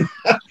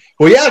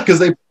 Well, yeah,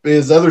 because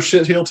his other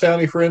shitheel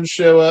townie friends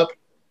show up.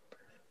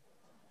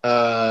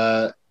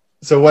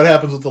 So what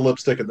happens with the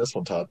lipstick in this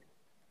one, Todd?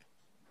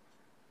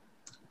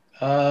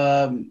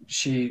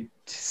 She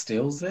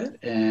steals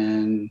it,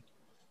 and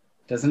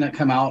doesn't it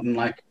come out and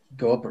like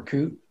go up her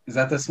coot? Is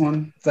that this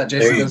one? Is that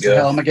Jason Goes to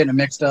Hell? Am I getting it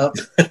mixed up?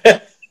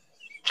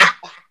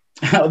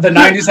 The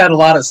 90s had a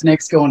lot of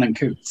snakes going in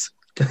coots.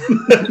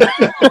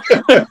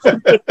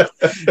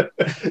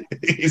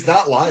 He's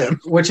not lying.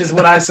 Which is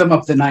what I sum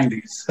up the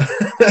 90s.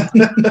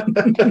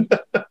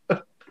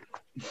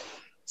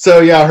 So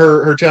yeah,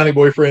 her townie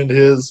boyfriend,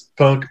 his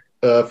punk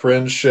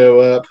friends show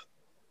up,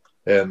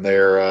 and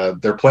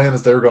their plan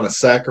is they're going to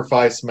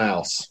sacrifice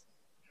Mouse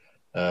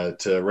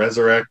to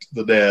resurrect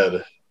the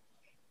dead.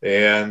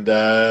 And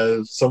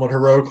someone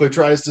heroically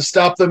tries to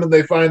stop them, and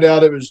they find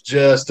out it was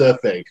just a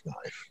fake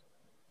knife.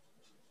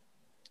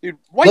 Dude,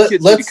 white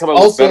kids need to come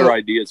up with better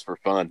ideas for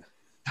fun.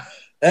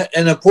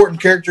 An important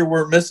character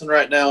we're missing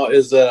right now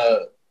is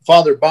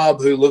Father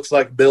Bob, who looks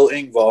like Bill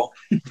Engvall.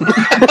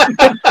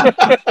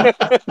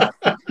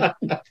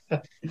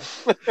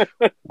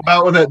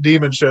 About when that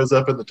demon shows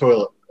up in the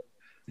toilet.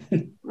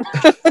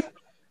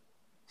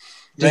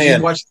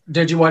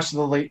 Did you watch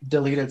the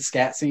deleted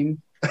scat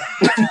scene?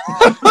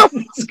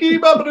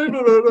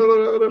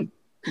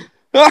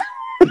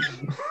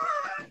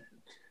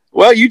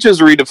 Well, you just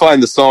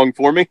redefined the song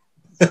for me.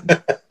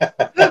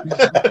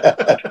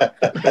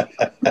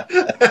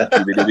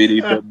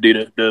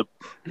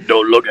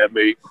 Don't look at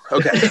me.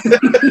 Okay.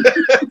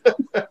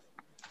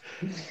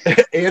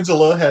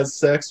 Angela has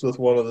sex with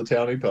one of the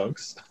townie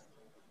punks.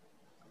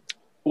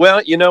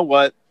 Well, you know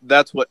what?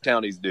 That's what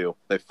townies do.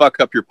 They fuck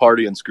up your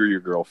party and screw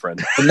your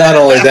girlfriend. Not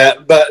only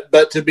that,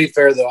 but to be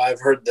fair though, I've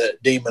heard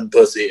that demon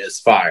pussy is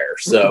fire.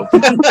 So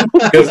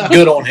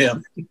good on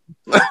him.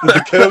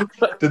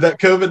 Did that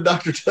COVID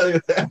doctor tell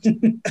you that?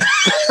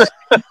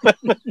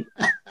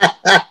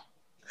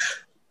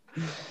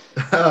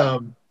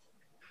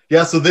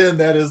 Yeah, so then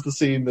that is the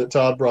scene that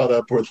Todd brought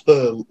up where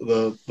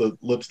the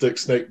lipstick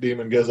snake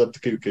demon goes up to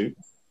Cuckoo.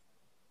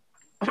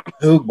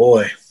 Oh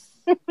boy.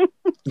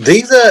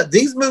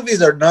 These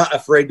movies are not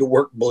afraid to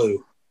work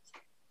blue.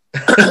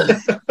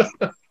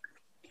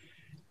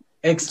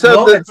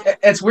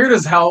 It's weird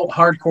as how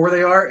hardcore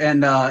they are,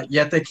 and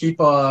yet they keep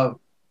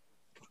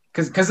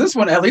because this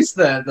one, at least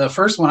the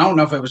first one, I don't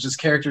know if it was just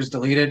characters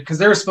deleted because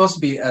they were supposed to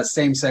be a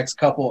same-sex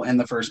couple in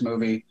the first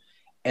movie,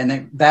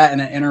 and that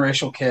and an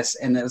interracial kiss,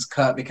 and it was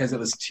cut because it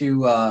was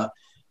too.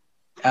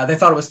 They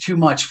thought it was too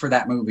much for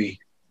that movie.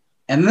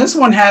 And this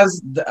one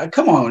has,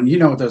 come on, you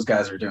know what those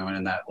guys are doing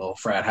in that little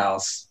frat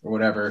house or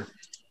whatever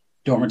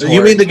dormitory.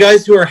 You mean the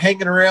guys who are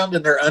hanging around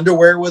in their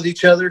underwear with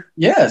each other?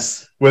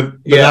 Yes.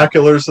 With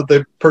binoculars that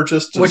they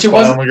purchased to Which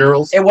spy on the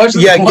girls? It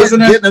wasn't,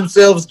 getting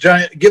themselves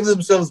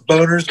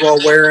boners while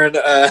wearing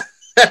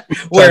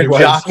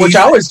jockeys. Which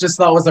I always just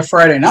thought was a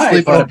Friday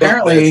night, but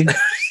apparently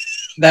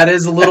that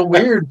is a little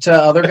weird to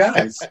other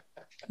guys.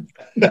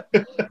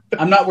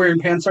 I'm not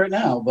wearing pants right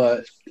now,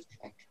 but...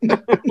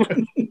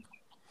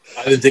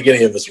 I didn't think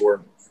any of us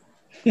were.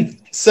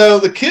 So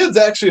the kids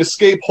actually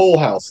escape Whole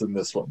House in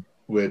this one,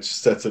 which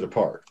sets it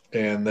apart.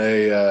 And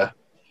they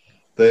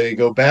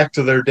go back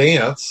to their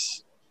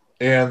dance,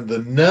 and the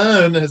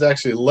nun has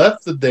actually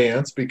left the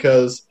dance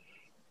because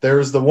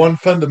there's the one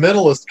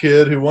fundamentalist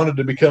kid who wanted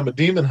to become a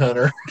demon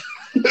hunter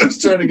who's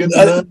trying to get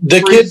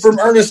the kid from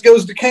Ernest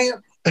Goes to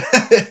Camp.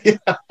 Yeah.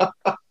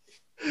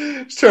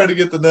 He's trying to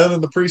get the nun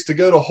and the priest to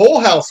go to Whole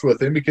House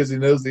with him because he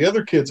knows the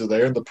other kids are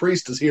there, and the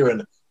priest is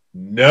hearing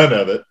none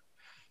of it.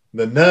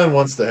 The nun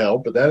wants to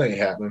help, but that ain't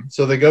happening.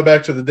 So they go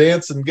back to the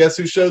dance, and guess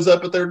who shows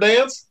up at their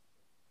dance?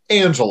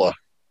 Angela.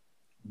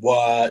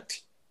 What?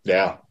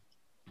 Yeah.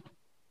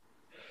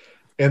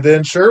 And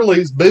then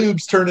Shirley's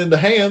boobs turn into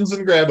hands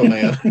and grab a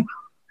man.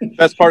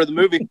 That's part of the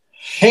movie.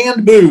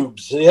 Hand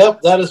boobs.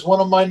 Yep, that is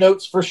one of my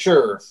notes for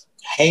sure.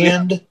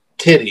 Hand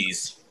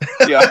titties.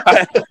 Yeah.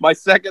 My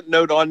second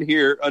note on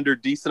here under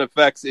decent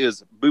effects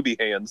is booby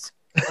hands.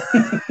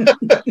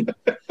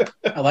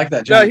 I like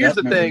that. Now, here's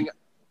the thing.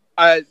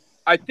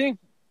 I think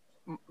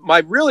my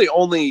really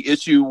only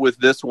issue with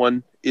this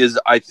one is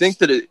I think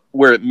that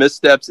where it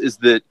missteps is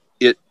that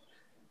it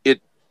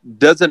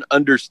doesn't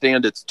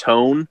understand its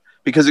tone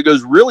because it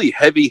goes really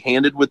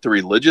heavy-handed with the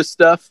religious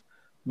stuff,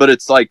 but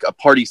it's like a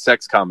party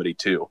sex comedy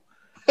too.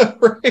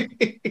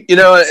 Right. You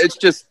know, it's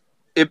just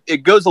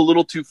it goes a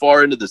little too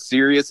far into the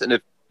serious,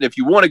 and if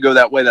you want to go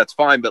that way, that's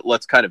fine, but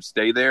let's kind of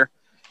stay there.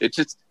 It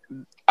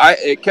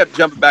kept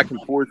jumping back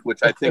and forth, which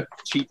I think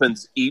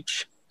cheapens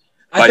each.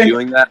 By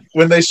doing that,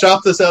 when they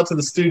shopped this out to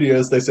the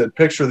studios, they said,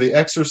 "Picture The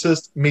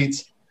Exorcist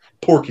meets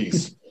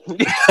Porky's."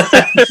 Let's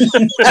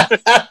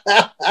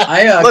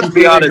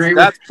be honest.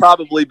 That's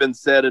probably been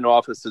said in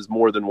offices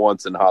more than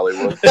once in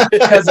Hollywood.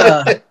 Because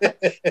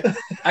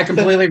I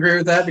completely agree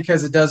with that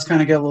because it does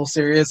kind of get a little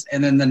serious.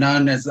 And then the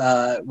nun is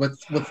with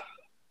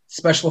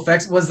special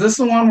effects. Was this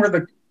the one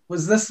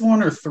was this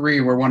one or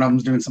three where one of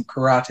them's doing some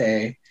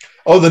karate?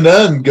 Oh, the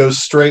nun goes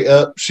straight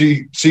up.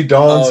 She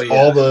dons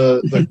all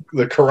the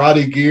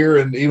karate gear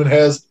and even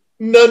has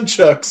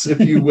nunchucks, if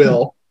you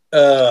will.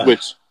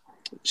 Which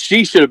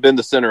she should have been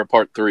the center of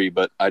part 3,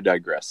 but I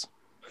digress.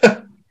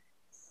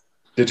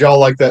 Did y'all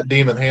like that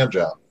demon hand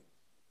job?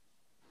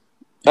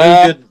 You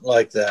didn't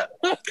like that.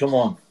 Come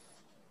on.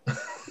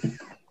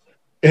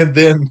 And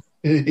then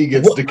he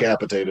gets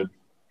decapitated.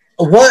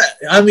 What?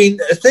 I mean,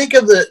 think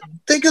of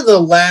the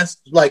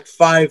last like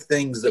 5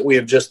 things that we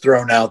have just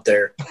thrown out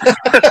there.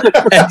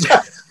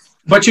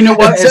 But you know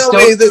what? Tell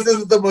me this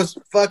isn't the most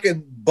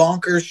fucking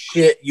bonkers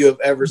shit you have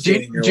ever seen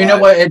in your life. Do you know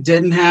what it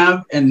didn't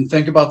have? And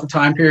think about the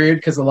time period,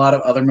 because a lot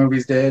of other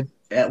movies did.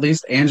 At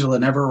least Angela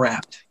never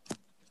rapped.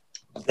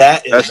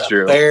 That's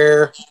true.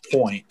 Fair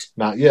point.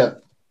 Not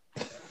yet.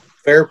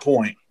 Fair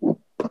point.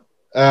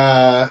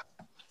 And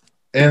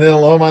then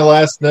along my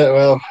last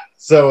note,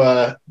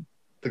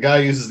 the guy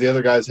uses the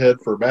other guy's head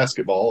for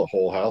basketball at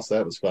Whole House.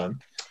 That was fun.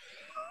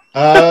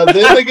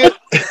 Then they get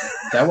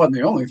that wasn't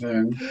the only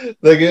thing.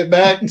 They get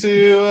back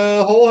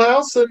to Whole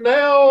House, and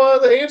now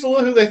the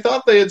Angela who they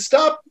thought they had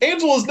stopped,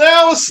 Angela's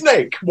now a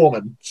snake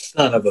woman.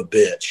 Son of a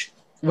bitch.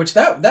 Which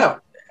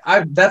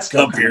that's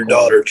come for your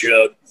daughter,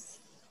 Chuck.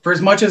 For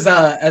as much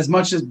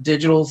as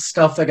digital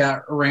stuff that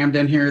got rammed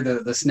in here,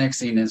 the snake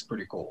scene is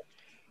pretty cool.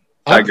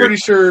 I'm pretty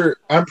sure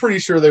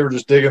they were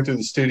just digging through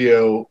the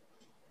studio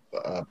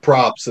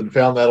props and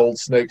found that old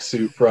snake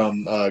suit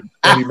from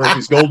Eddie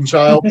Murphy's Golden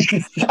Child.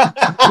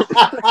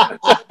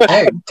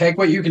 Hey, take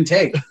what you can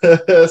take.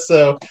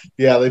 So,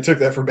 yeah, they took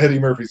that from Eddie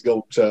Murphy's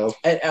Golden Child.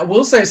 I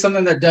will say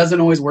something that doesn't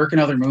always work in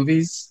other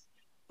movies,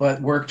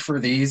 but worked for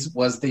these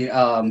was the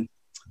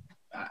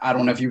I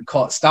don't know if you'd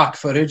call it stock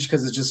footage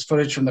because it's just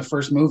footage from the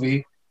first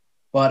movie,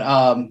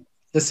 but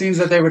the scenes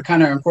that they would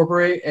kind of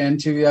incorporate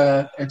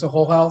into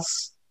Whole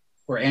House,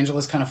 where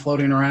Angela's kind of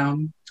floating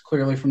around, it's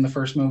clearly from the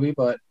first movie,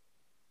 but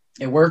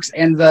it works.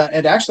 And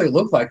it actually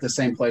looked like the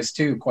same place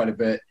too, quite a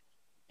bit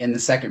in the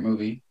second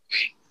movie.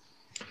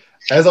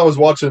 As I was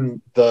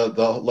watching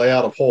the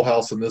layout of Whole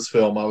House in this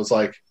film, I was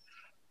like,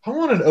 I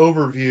want an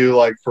overview,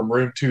 like from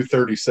room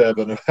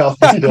 237, of how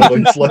this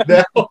building's laid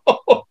out.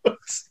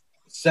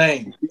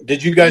 Same.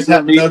 Did you guys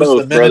happen to need notice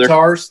both, the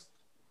Minotaurs?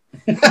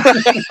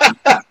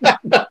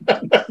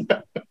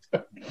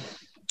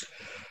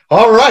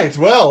 All right.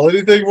 Well,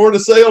 anything more to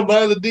say on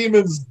Night of the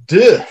Demons?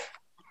 Diff.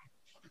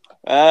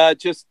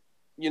 Just,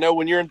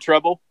 when you're in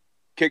trouble,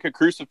 kick a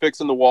crucifix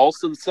in the wall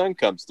so the sun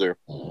comes through.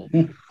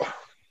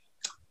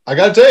 I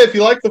got to tell you, if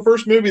you like the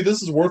first movie,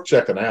 this is worth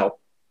checking out.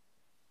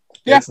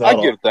 Yeah, I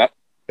get that.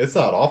 It's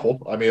not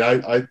awful. I mean,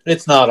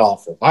 It's not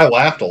awful. I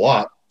laughed a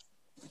lot.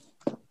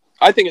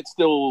 I think it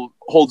still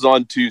holds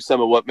on to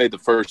some of what made the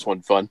first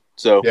one fun.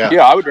 So,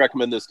 Yeah. I would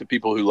recommend this to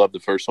people who love the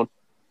first one.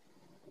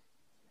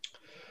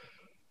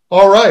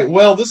 All right.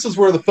 Well, this is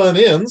where the fun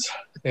ends,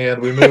 and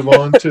we move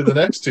on to the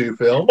next two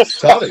films.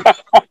 Toddy,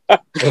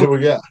 what do we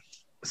got?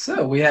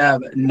 So we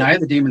have Night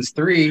of the Demons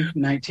 3,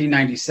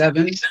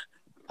 1997,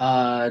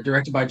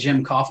 directed by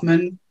Jim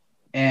Kaufman.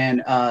 And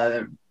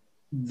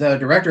the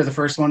director of the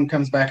first one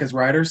comes back as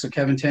writer, so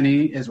Kevin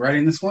Tenney is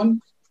writing this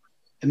one.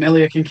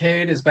 Amelia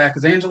Kincaid is back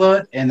as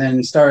Angela, and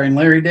then starring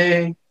Larry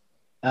Day,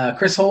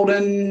 Chris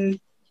Holden,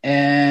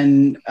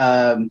 and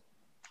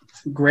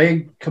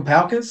Greg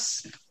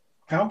Kapalkus,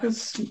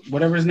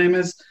 whatever his name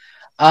is.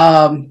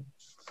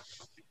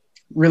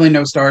 Really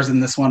no stars in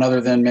this one other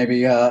than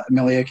maybe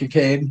Amelia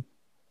Kincaid.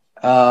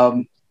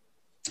 And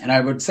I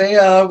would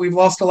say we've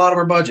lost a lot of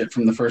our budget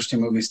from the first two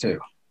movies too.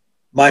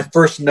 My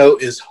first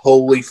note is,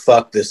 holy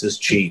fuck, this is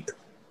cheap.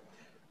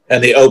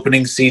 And the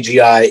opening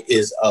CGI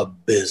is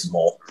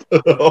abysmal.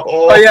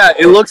 Oh, yeah.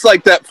 It looks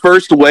like that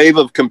first wave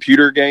of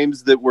computer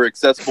games that were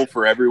accessible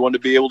for everyone to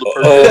be able to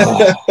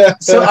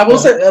purchase. So I will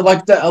say,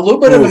 like, a little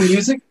bit of the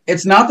music,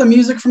 it's not the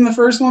music from the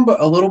first one, but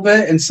a little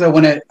bit. And so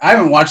I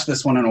haven't watched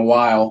this one in a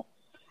while.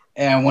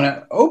 And when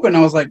it opened,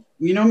 I was like,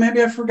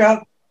 maybe I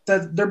forgot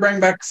that they're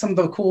bringing back some of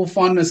the cool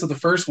funness of the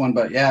first one.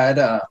 But yeah,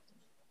 the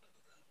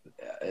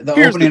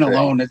Here's opening the thing.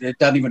 alone, it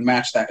doesn't even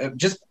match that.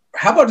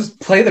 How about just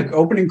play the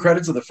opening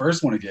credits of the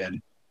first one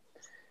again?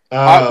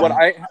 What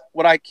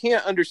I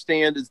can't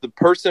understand is the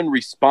person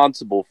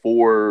responsible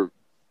for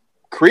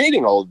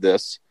creating all of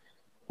this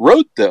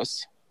wrote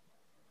this,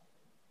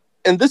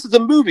 and this is a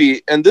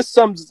movie, and this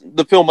sums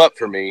the film up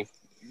for me.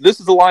 This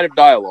is a line of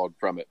dialogue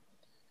from it.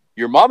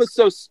 Your mom is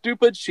so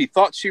stupid, she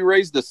thought she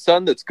raised a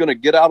son that's going to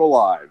get out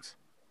alive.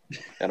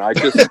 And I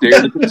just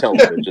stared at the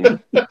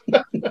television.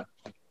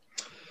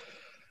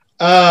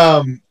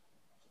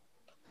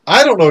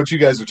 I don't know what you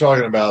guys are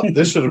talking about.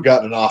 This should have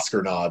gotten an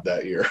Oscar nod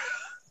that year.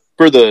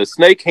 For the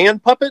snake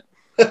hand puppet?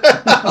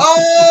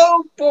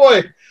 Oh,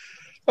 boy.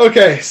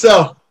 Okay,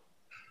 so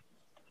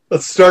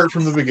let's start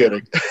from the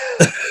beginning.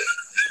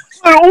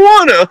 I don't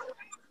want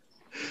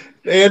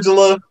to.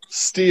 Angela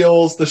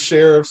steals the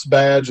sheriff's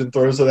badge and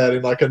throws it at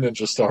him like a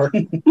ninja star.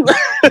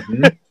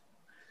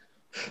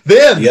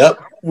 Then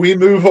we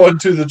move on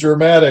to the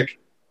dramatic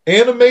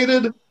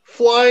animated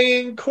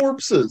flying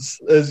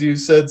corpses, as you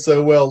said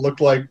so well,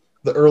 look like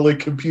the early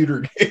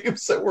computer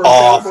games that were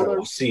awful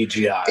available.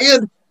 CGI.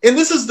 And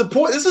this is the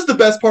point. This is the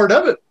best part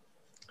of it.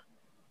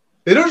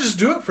 They don't just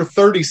do it for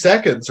 30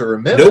 seconds or a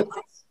minute. Nope.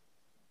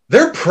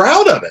 They're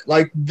proud of it.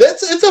 Like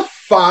it's a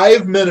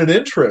 5-minute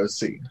intro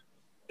scene.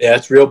 Yeah,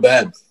 it's real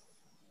bad.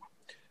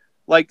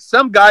 Like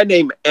some guy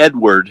named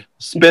Edward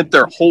spent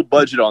their whole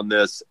budget on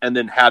this and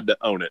then had to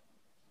own it.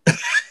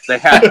 They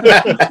had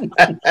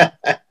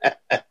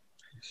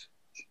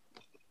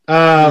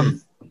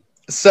to.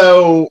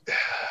 So,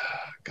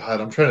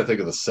 God, I'm trying to think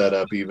of the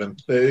setup even.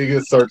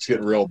 It starts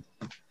getting real.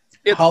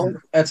 It's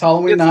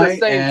Halloween it's the night,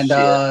 same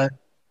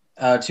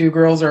and two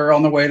girls are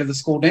on the way to the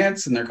school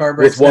dance, and their car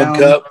breaks With down. one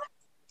cup.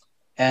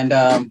 And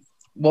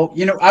well,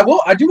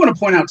 I do want to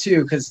point out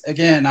too, because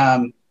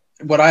again,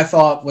 what I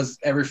thought was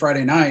every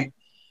Friday night,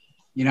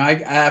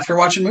 after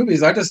watching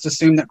movies, I just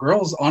assumed that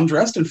girls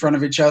undressed in front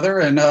of each other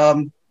and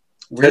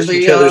Touched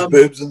really each other's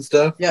boobs and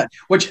stuff. Yeah,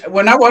 which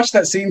when I watched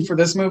that scene for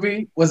this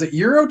movie, was it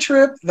Euro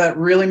Trip that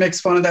really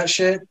makes fun of that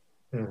shit,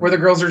 where the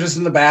girls are just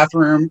in the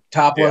bathroom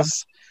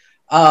topless.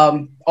 Yeah.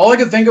 All I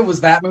could think of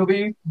was that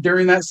movie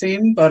during that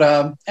scene.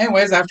 But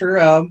anyways,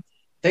 after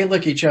they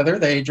lick each other,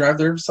 they drive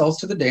themselves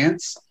to the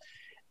dance,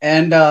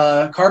 and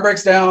car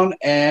breaks down,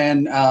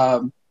 and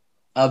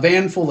a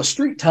van full of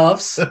street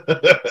toughs looking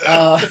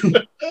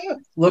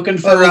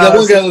for. That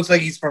one guy looks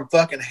like he's from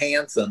fucking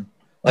Hanson.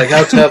 Like,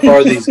 how tough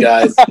are these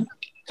guys?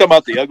 Talking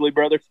about the ugly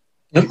brother?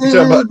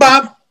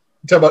 Bob.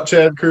 Talk about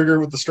Chad Kruger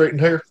with the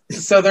straightened hair.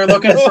 So they're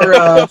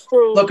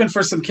looking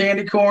for some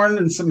candy corn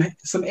and some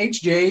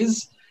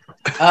HJs.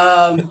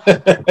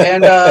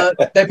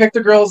 They pick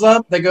the girls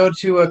up. They go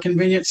to a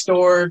convenience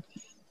store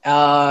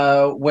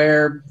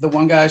where the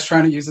one guy's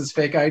trying to use his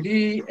fake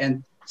ID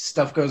and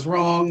stuff goes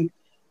wrong.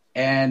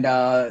 And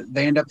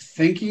they end up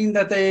thinking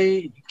that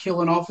they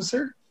kill an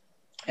officer.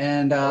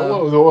 And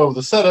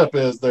the setup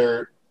is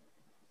the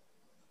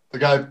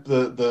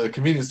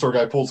convenience store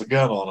guy pulls a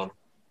gun on him,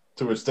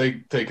 to which they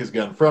take his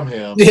gun from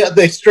him. Yeah,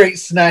 they straight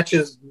snatch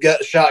his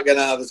shotgun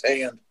out of his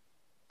hand.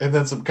 And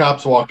then some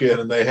cops walk in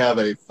and they have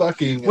a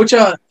fucking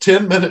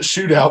 10-minute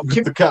shootout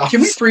with the cops.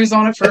 Can we freeze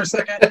on it for a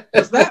second?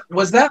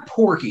 Was that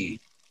Porky,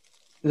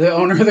 the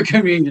owner of the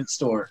convenience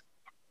store?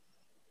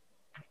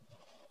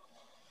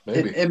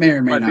 Maybe. It may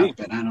or may Might not be. have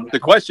been. I don't know. The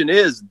question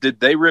is, did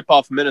they rip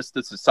off Menace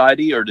to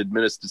Society, or did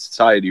Menace to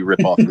Society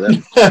rip off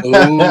them?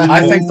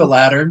 I think the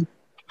latter.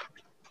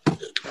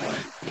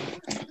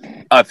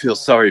 I feel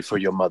sorry for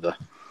your mother.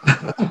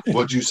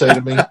 What'd you say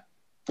to me?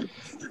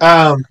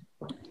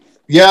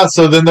 Yeah,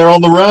 so then they're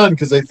on the run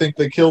because they think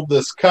they killed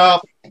this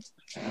cop,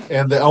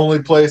 and the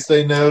only place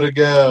they know to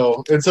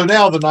go. And so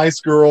now the nice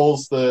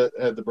girls that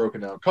had the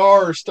broken down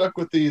car are stuck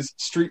with these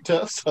street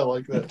toughs. I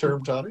like that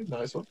term, Tony.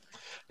 Nice one.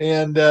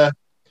 And they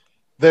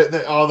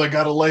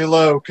got to lay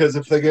low because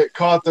if they get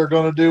caught, they're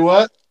going to do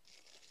what?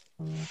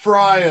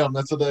 Fry them.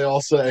 That's what they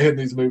all say in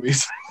these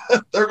movies.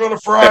 They're going to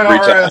fry Every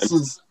our time.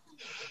 asses.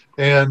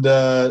 And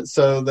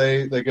so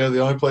they go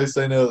the only place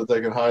they know that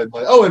they can hide.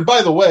 Oh, and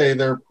by the way,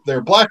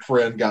 their black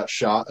friend got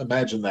shot.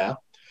 Imagine that.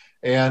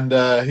 And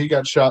he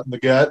got shot in the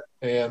gut.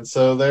 And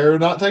so they're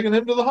not taking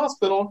him to the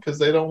hospital because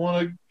they don't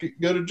want to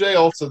go to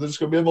jail. So they're just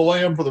going to be in the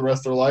lamb for the rest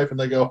of their life. And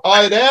they go,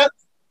 hide at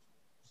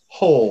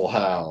Whole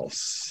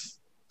House.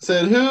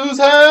 Said, whose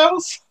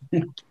house?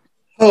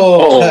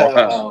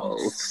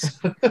 House.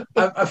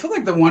 I feel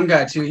like the one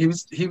guy too.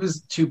 He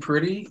was too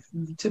pretty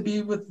to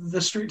be with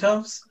the street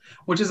toughs,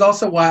 which is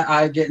also why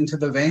I get into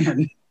the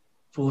van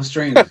full of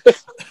strangers.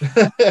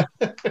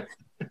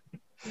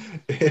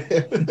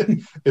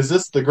 Is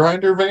this the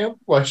grinder van?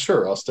 Why,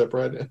 sure, I'll step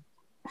right in.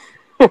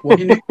 Well,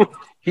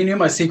 he knew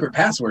my secret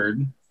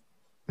password.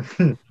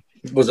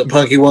 Was it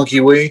Punky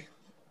Wunky Wee?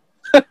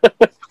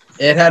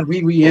 It had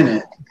wee wee in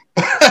it.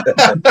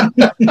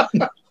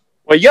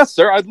 Well, yes,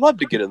 sir. I'd love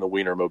to get in the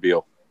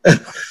Wienermobile. By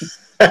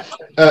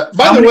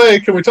the way,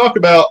 can we talk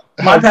about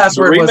My The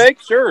password was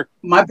remake, sure.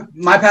 my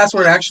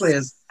password actually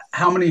is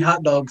how many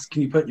hot dogs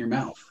can you put in your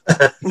mouth?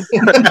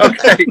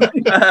 Okay,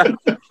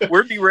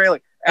 we're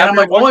derailing. And I'm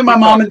like, What only my we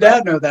mom talk and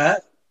dad know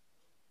that,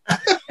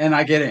 and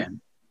I get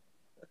in.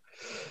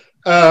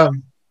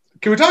 can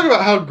we talk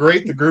about how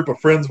great the group of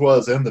friends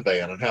was in the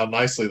van and how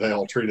nicely they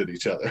all treated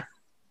each other?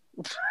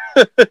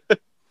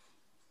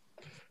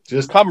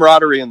 Just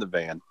camaraderie in the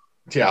van,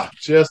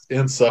 just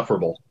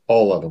insufferable,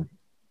 all of them.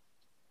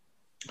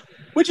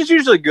 which is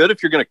usually good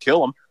if you're going to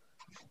kill them.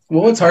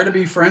 Well, it's hard to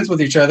be friends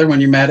with each other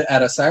when you met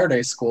at a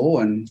Saturday school,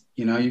 and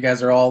you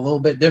guys are all a little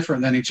bit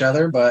different than each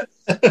other. But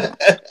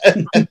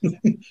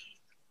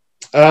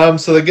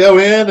So they go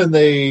in and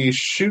they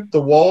shoot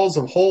the walls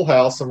of Whole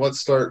House, and what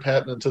start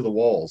happening to the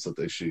walls that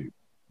they shoot?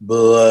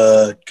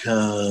 Blood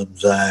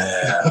comes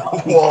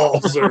out.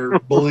 Walls are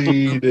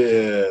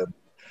bleeding.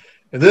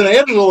 And then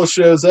Angela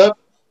shows up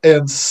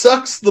and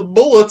sucks the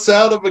bullets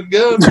out of a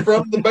gun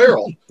from the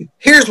barrel.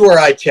 Here's where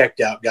I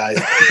checked out, guys.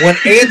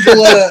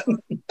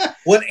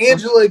 When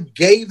Angela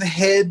gave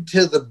head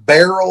to the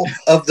barrel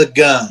of the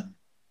gun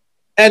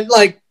and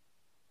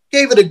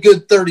gave it a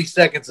good 30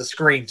 seconds of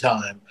screen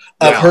time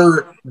of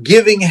her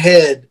giving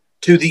head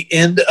to the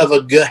end of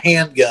a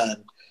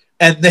handgun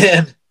and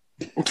then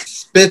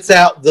spits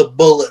out the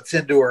bullets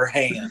into her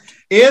hand.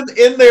 In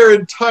their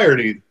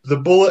entirety, the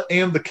bullet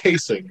and the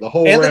casing, the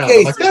whole And the round.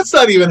 casing. Like, that's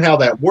not even how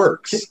that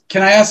works.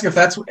 can I ask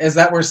is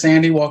that where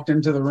Sandy walked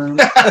into the room?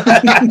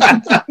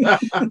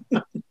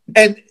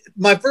 And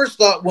my first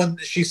thought when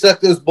she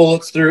sucked those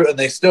bullets through and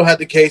they still had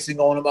the casing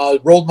on them, I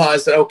rolled my eyes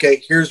and said,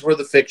 okay, here's where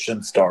the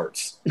fiction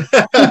starts.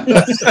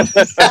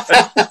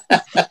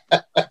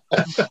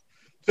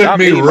 Took Not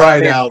me me,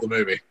 right my out of the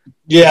movie.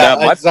 Yeah,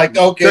 Yeah, it's like,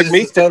 okay, took this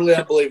me- is totally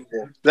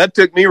unbelievable. That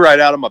took me right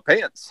out of my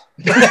pants.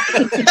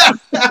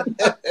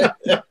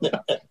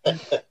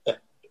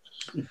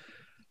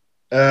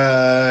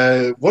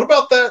 What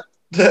about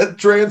that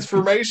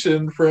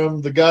transformation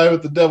from the guy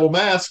with the devil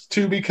mask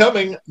to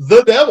becoming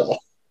the devil?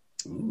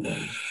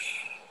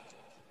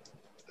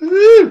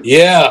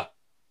 Yeah,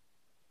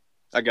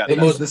 I got the it.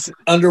 most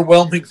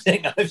underwhelming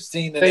thing I've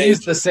seen in They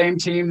used ages. the same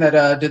team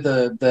that did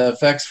the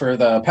effects for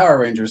the Power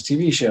Rangers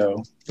TV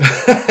show.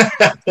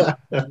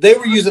 They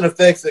were using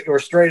effects that were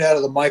straight out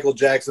of the Michael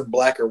Jackson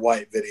black or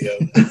white video.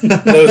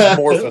 Those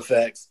morph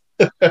effects.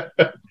 Yeah,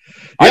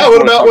 I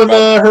what just about wanna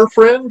when talk her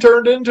friend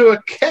turned into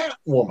a cat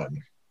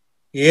woman?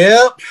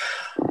 Yep.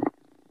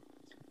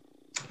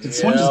 Did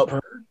someone just Yep.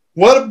 purr?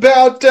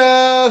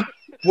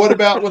 What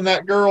about when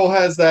that girl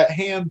has that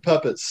hand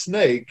puppet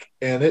snake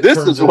and This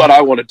is what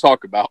I want to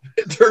talk about.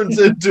 it turns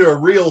into a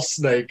real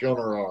snake on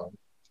her arm?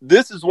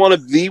 This is one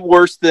of the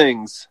worst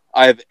things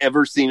I have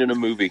ever seen in a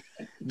movie.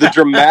 The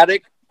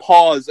dramatic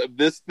pause of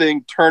this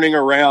thing turning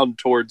around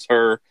towards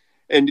her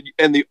and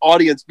the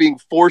audience being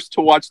forced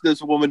to watch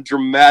this woman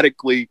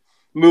dramatically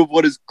move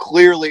what is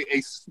clearly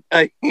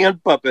a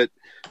hand puppet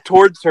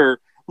towards her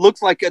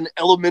looks like an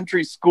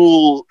elementary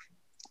school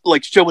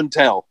like show and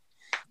tell.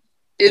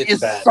 It is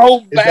bad.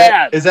 so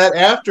bad. Is that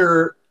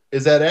after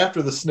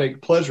the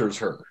snake pleasures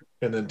her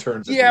and then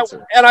turns against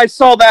her? And I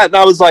saw that and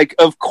I was like,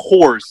 of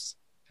course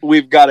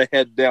we've got to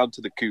head down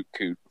to the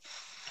coot.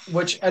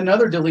 Which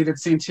another deleted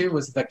scene too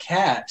was the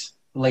cat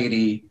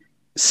lady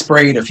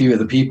sprayed a few of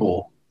the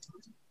people.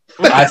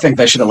 I think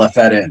they should have left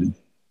that in.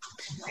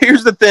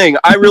 Here's the thing.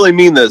 I really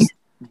mean this.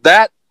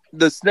 That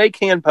the snake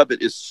hand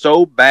puppet is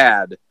so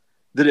bad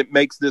that it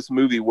makes this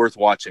movie worth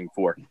watching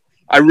for.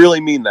 I really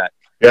mean that.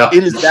 Yeah.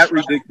 It is that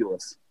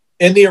ridiculous.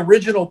 In the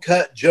original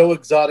cut, Joe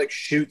Exotic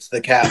shoots the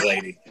cat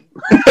lady.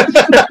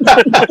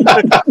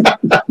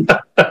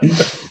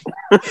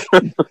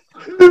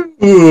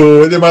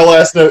 Ooh, and then my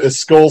last note is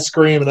skull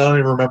scream, and I don't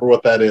even remember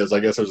what that is. I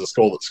guess there's a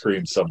skull that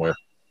screams somewhere.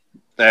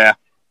 Yeah.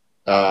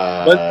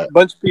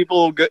 Bunch of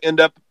people end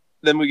up,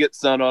 then we get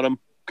sun on them.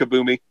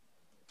 Kaboomy.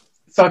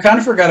 So I kind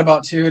of forgot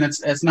about too, and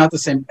it's not the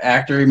same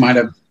actor. He might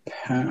have,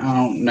 I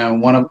don't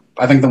know,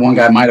 I think the one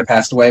guy might have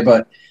passed away,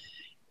 but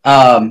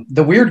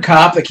the weird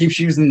cop that keeps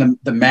using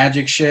the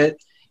magic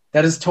shit,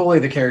 that is totally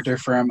the character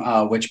from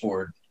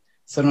Witchboard.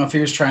 So I don't know if he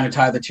was trying to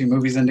tie the two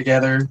movies in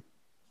together.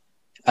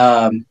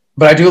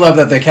 But I do love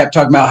that they kept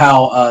talking about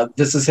how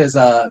this is his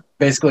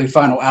basically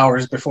final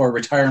hours before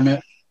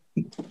retirement.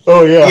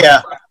 Oh, yeah.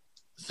 Yeah.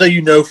 So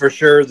you know for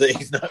sure that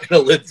he's not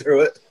going to live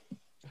through it.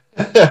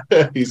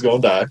 He's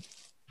going to die.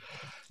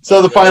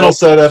 So the final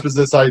setup is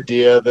this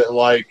idea that,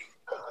 like,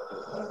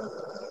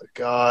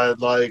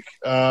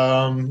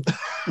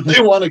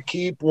 they want to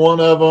keep one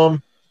of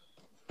them,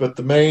 but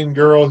the main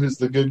girl, who's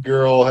the good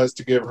girl, has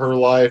to give her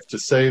life to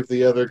save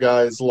the other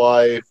guy's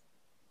life.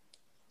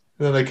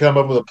 And then they come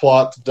up with a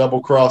plot to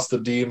double cross the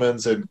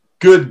demons, and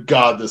good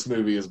God, this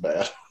movie is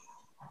bad.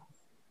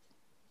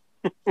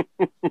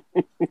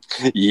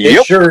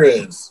 It sure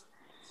is.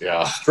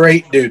 Yeah.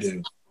 Straight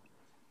doo-doo.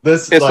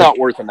 It's not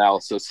worth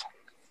analysis.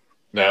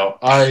 No,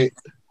 I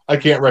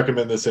can't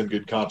recommend this in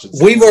good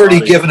conscience. We've already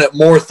given it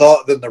more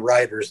thought than the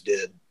writers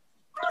did.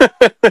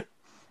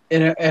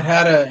 It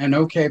had an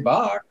okay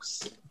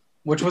box,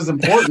 which was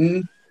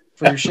important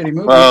for your shitty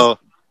movies. Oh,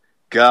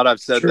 God, I've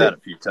said that a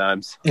few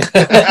times.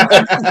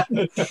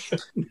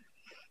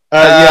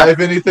 Yeah, if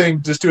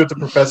anything, just do what the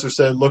professor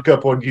said. Look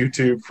up on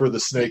YouTube for the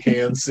snake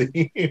hand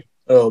scene.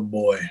 Oh,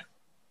 boy.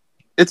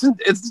 It's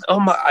oh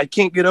my, I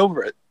can't get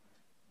over it.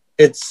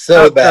 It's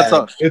so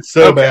bad. It's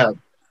so bad.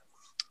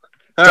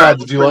 All Todd, right,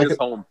 did you like it?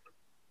 Home.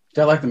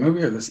 Did I like the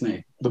movie or the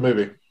snake? The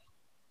movie.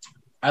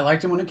 I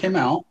liked it when it came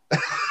out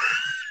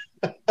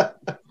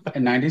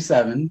in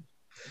 '97.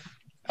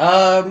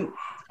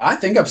 I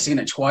think I've seen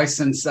it twice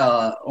since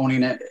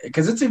owning it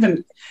because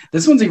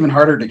this one's even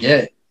harder to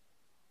get.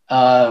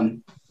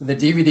 The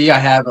DVD I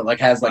have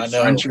has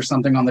French or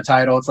something on the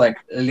title. It's like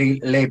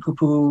Les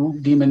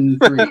Poupou Demon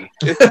 3.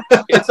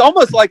 It's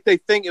almost like they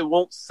think it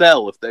won't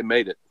sell if they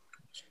made it.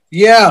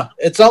 Yeah,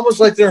 it's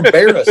almost like they're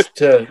embarrassed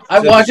to.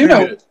 I do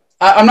know.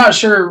 I'm not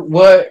sure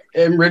what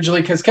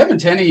originally because Kevin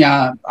Tenney.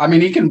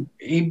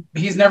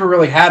 He's never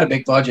really had a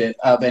big budget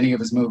of any of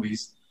his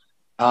movies.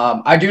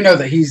 I do know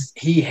that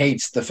he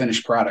hates the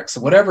finished product. So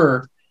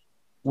whatever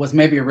was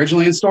maybe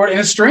originally in store, and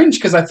it's strange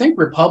because I think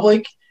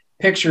Republic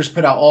Pictures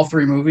put out all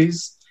three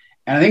movies,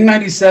 and I think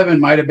 '97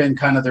 might have been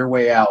kind of their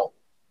way out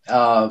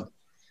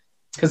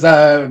because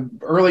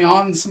early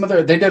on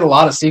they did a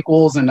lot of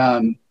sequels, and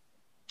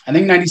I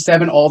think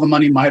 '97 all the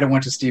money might have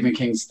went to Stephen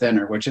King's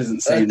Thinner, which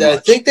isn't saying much. I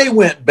think they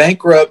went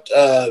bankrupt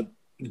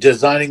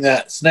designing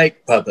that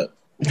snake puppet.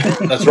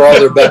 That's where all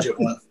their budget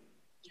went.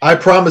 I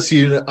promise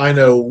you, I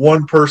know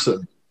one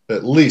person,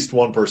 at least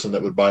one person,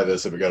 that would buy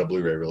this if it got a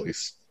Blu-ray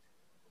release.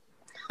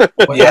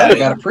 Well, yeah, I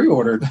got it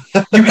pre-ordered.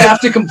 You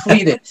have to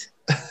complete it.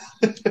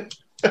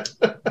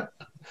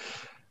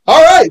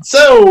 All right,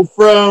 so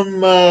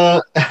from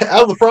out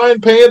of the frying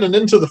pan and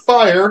into the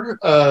fire,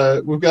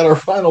 we've got our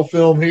final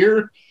film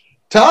here.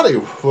 Toddy,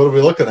 what are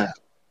we looking at?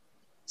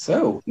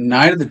 So,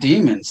 Night of the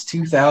Demons,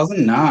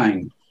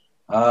 2009,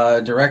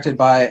 directed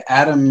by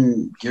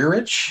Adam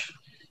Gurich,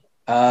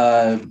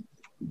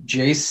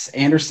 Jace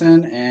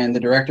Anderson, and the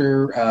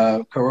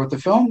director co-wrote the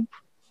film.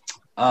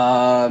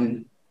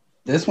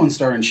 This one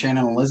starring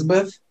Shannon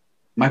Elizabeth,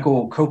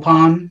 Michael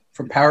Copon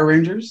from Power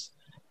Rangers,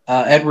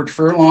 Edward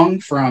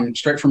Furlong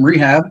straight from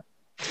Rehab,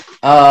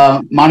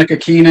 Monica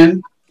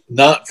Keenan.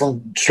 Not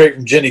straight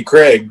from Jenny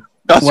Craig.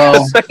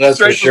 Well, that's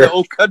for sure. From the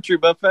Old Country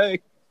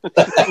Buffet. For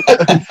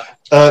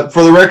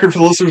the record, for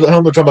the listeners at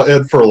home, they're talking about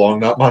Ed Furlong,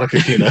 not Monica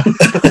Keenan.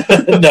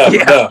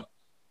 No.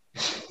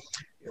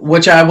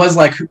 Which I was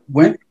like,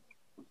 when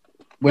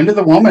did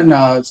the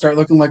woman start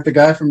looking like the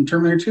guy from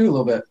Terminator 2 a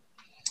little bit?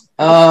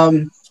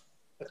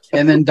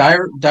 And then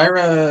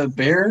Dyra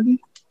Baird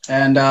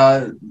and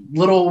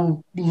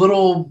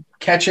little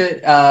catch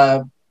it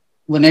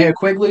Linnea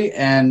Quigley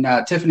and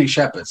Tiffany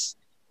Shepis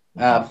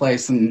play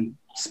some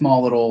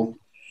small little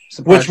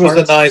surprise Which was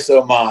parts. a nice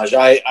homage.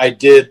 I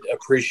did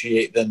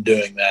appreciate them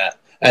doing that.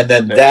 And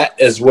then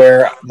that is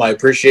where my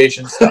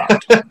appreciation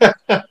stopped.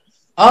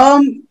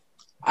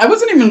 I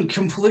wasn't even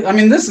complete. I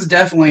mean, this is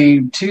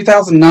definitely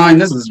 2009.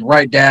 This is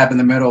right dab in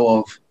the middle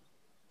of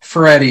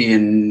Freddy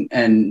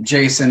and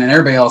Jason and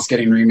everybody else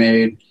getting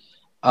remade.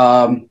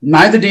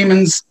 Night of the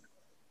Demons.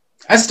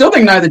 I still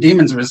think Night of the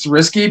Demons was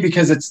risky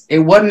because it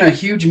wasn't a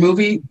huge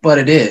movie, but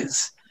it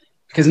is.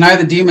 Because Night of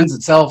the Demons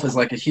itself is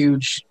like a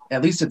huge,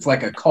 at least it's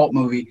like a cult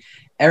movie.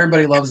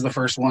 Everybody loves the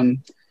first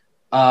one.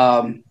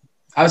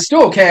 I was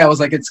still okay. I was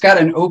like, it's got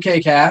an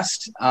okay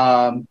cast.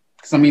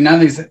 Because, I mean, none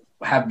of these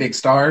have big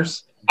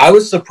stars. I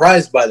was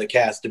surprised by the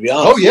cast, to be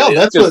honest. Oh, yeah.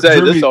 That's Just what say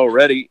drew this me.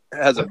 already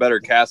has a better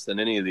cast than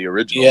any of the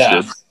originals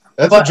Yeah. did.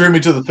 That's what drew me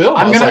to the film.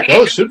 I was like,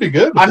 oh, it should be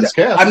good with this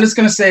cast. I'm just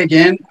going to say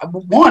again,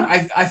 one,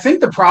 I think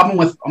the problem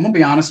with, I'm going to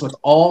be honest, with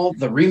all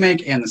the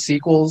remake and the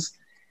sequels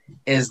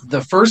is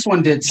the first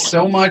one did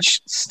so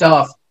much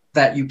stuff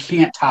that you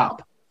can't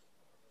top.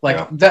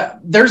 Like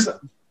there's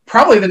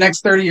probably the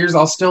next 30 years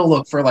I'll still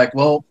look for like,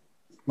 well,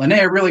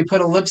 Linnea really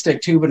put a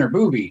lipstick tube in her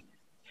boobie.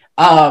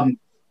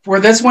 For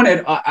this one,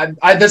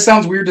 this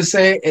sounds weird to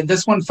say.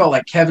 This one felt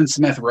like Kevin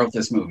Smith wrote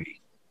this movie.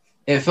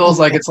 It feels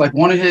like it's like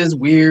one of his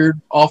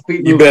weird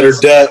offbeat You movies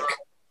better duck.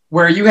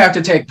 where you have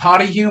to take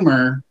potty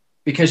humor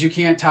because you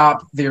can't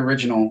top the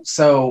original.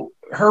 So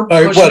her All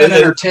right, pushing it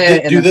in her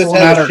tit do and then this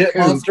pulling out have a her shit coot.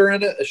 monster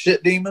in it? A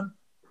shit demon?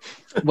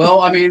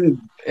 Well, I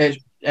mean, it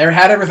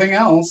had everything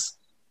else.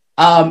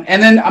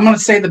 And then I'm going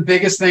to say the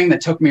biggest thing that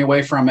took me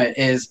away from it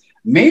is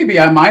maybe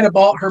I might have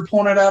bought her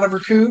pulling it out of her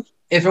coot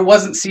if it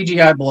wasn't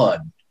CGI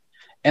blood.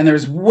 And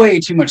there's way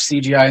too much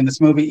CGI in this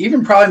movie,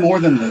 even probably more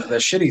than the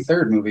shitty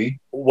third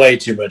movie. Way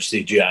too much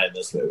CGI in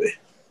this movie.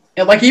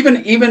 And like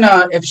even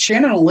if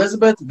Shannon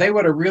Elizabeth, they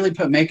would have really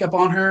put makeup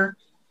on her,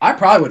 I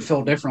probably would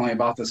feel differently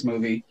about this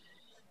movie.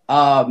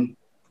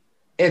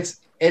 It's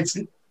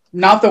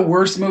not the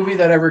worst movie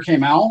that ever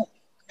came out.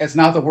 It's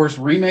not the worst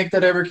remake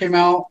that ever came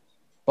out.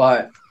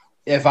 But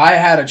if I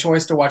had a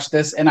choice to watch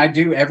this, and I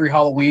do every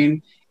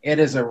Halloween, it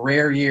is a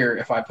rare year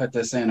if I put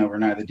this in over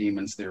Night of the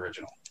Demons, the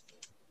original.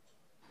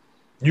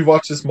 You've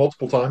watched this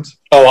multiple times?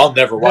 Oh, I'll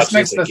never watch This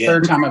makes this the again.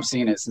 third time I've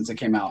seen it since it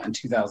came out in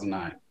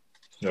 2009.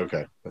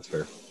 Okay, that's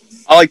fair.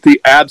 I like the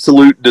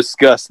absolute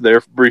disgust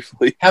there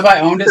briefly. Have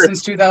I owned it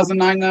since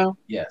 2009 though?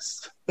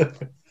 Yes.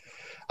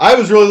 I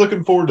was really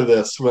looking forward to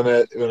this when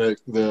I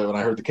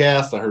heard the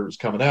cast, I heard it was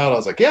coming out. I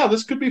was like, yeah,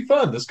 this could be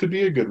fun. This could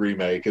be a good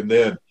remake. And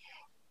then,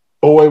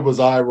 boy, was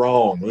I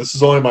wrong. This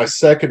is only my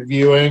second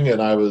viewing, and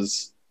I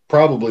was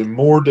probably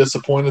more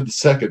disappointed the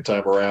second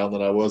time around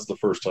than I was the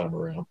first time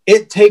around.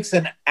 It takes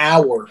an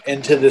hour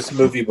into this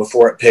movie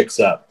before it picks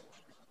up.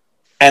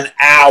 An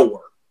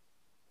hour.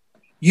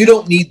 You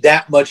don't need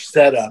that much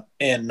setup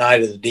in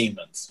Night of the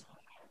Demons.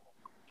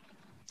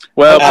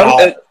 Well,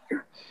 At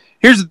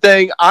here's the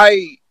thing.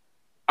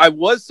 I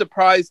was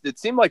surprised. It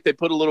seemed like they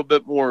put a little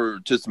bit more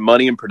just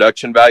money and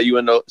production value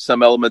into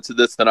some elements of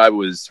this than I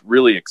was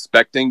really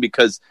expecting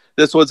because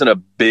this wasn't a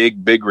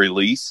big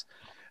release.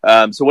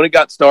 So when it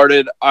got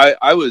started,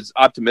 I was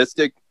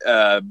optimistic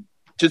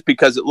just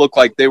because it looked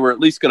like they were at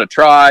least going to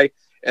try.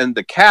 And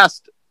the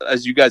cast,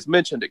 as you guys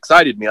mentioned,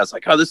 excited me. I was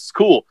like, oh, this is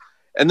cool.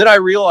 And then I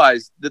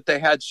realized that they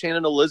had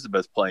Shannon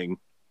Elizabeth playing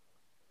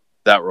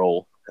that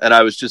role. And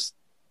I was just,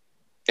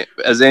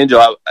 as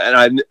Angel,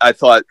 and I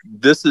thought,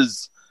 this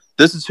is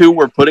who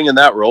we're putting in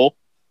that role.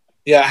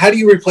 Yeah, how do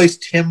you replace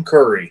Tim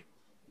Curry?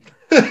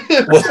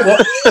 Well,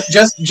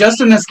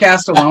 just in this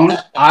cast alone,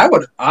 I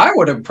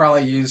would have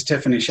probably used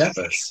Tiffany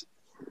Shepis.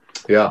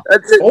 Yeah.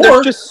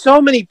 There's just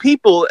so many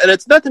people, and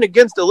it's nothing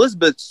against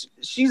Elizabeth.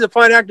 She's a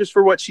fine actress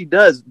for what she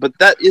does, but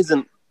that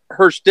isn't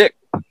her shtick.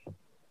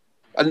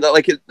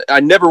 I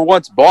never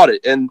once bought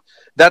it, and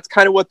that's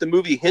kind of what the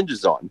movie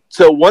hinges on.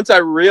 So once I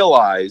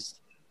realized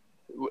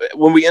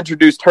when we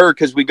introduced her,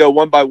 because we go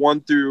one by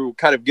one through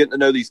kind of getting to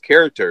know these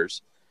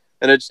characters,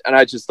 and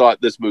I just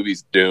thought this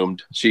movie's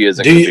doomed. She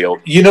isn't going to be able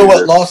to You know do what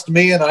this. lost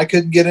me, and I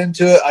couldn't get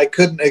into it? I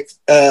couldn't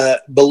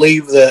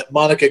believe that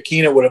Monica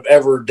Keena would have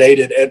ever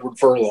dated Edward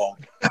Furlong.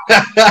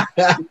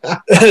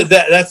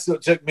 That's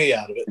what took me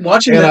out of it.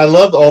 And I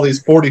loved all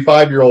these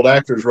 45-year-old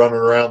actors running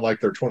around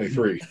like they're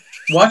 23.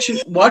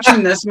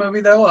 Watching this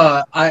movie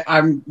though,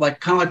 I'm like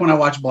kind of like when I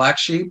watch Black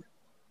Sheep,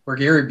 where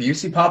Gary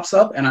Busey pops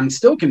up, and I'm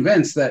still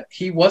convinced that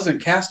he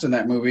wasn't cast in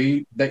that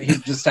movie; that he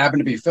just happened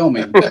to be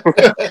filming.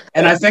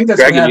 And I think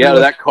that's what Dragging you out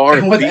of that car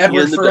happened and with beating you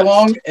Edward in the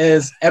Furlong.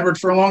 Is Edward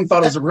Furlong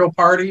thought it was a real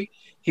party?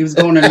 He was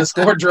going in to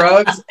score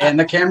drugs, and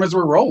the cameras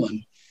were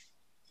rolling.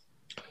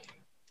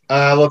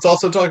 Let's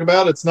also talk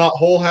about it's not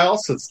Whole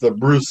House; it's the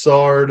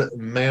Broussard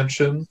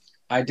Mansion.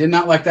 I did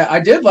not like that. I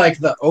did like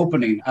the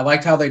opening. I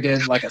liked how they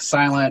did like a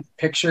silent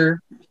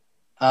picture.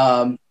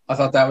 I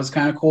thought that was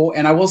kind of cool.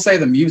 And I will say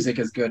the music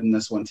is good in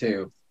this one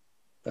too.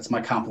 That's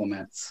my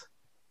compliments.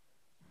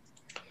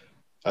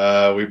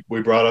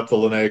 We brought up the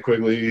Linnea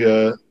Quigley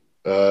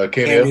cameo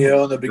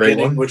Cameo in the Great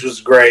beginning, one. which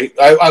was great.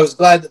 I was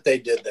glad that they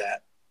did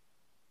that.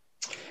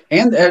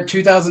 And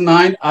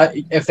 2009,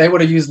 if they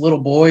would have used little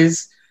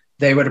boys,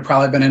 they would have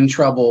probably been in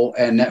trouble,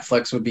 and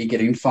Netflix would be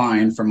getting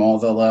fined from all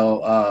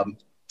the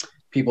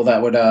people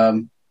that would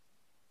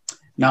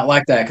not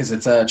like that because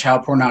it's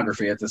child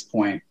pornography at this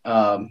point.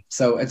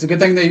 So it's a good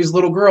thing they use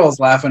little girls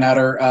laughing at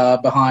her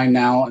behind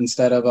now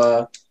instead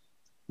of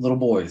little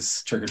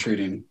boys trick or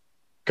treating.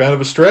 Kind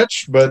of a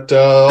stretch, but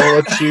I'll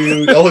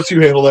let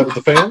you handle that with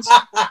the fans.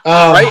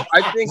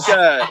 I think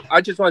I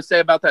just want to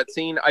say about that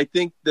scene. I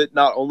think that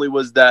not only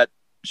was that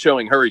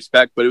showing her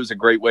respect, but it was a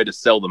great way to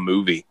sell the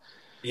movie.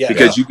 Yeah,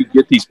 because you could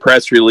get these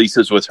press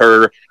releases with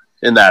her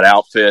in that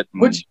outfit.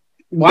 Which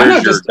why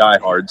not just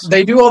diehards?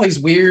 They do all these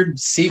weird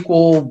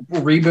sequel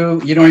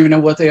reboot. You don't even know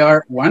what they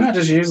are. Why not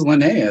just use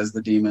Linnea as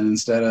the demon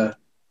instead of?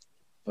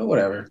 But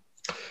whatever.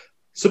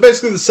 So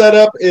basically, the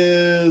setup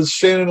is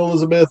Shannon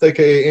Elizabeth,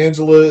 aka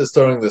Angela, is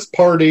throwing this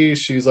party.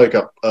 She's like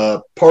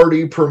a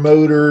party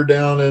promoter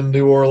down in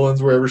New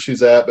Orleans, wherever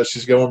she's at, but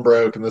she's going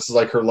broke, and this is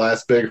like her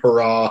last big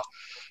hurrah.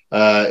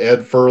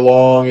 Ed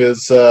Furlong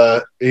is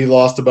he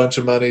lost a bunch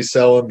of money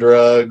selling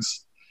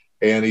drugs,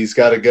 and he's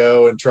got to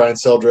go and try and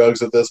sell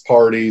drugs at this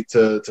party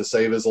to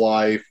save his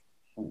life.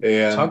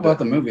 And talk about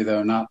the movie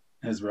though, not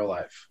his real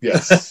life.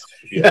 Yes,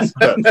 yes,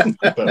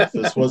 but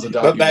this was a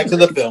documentary. But back to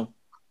the film.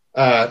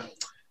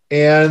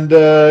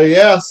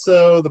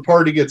 So the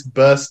party gets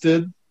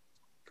busted,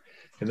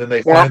 and then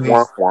they find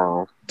these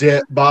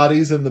dead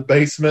bodies in the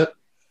basement.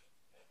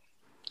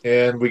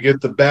 And we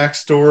get the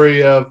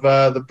backstory of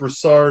the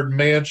Broussard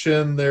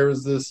mansion. There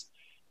was this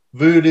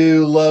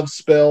voodoo love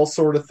spell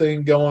sort of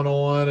thing going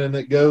on, and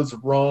it goes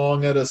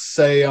wrong at a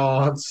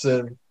seance,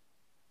 and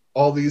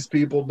all these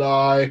people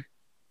die.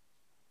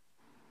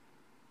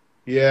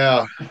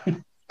 Yeah.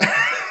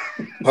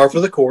 Par for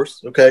the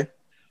course. Okay.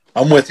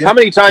 I'm with you. How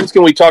many times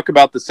can we talk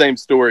about the same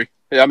story?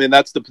 I mean,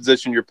 that's the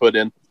position you're put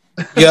in.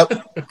 Yep.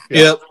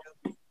 Yep.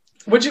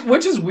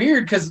 Which is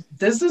weird because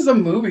this is a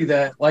movie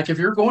that, like, if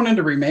you're going in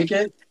to remake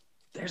it,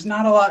 there's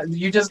not a lot.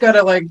 You just got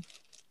to, like,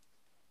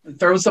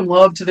 throw some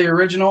love to the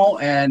original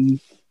and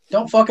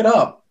don't fuck it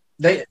up.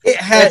 It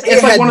had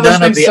one of those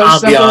none of the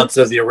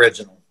ambiance of the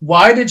original.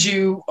 Why did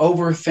you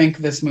overthink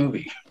this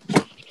movie?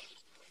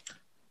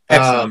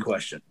 Excellent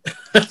question.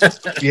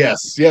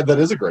 Yes. Yeah, that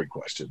is a great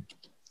question.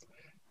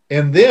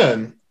 And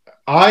then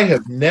I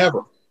have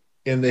never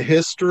in the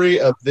history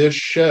of this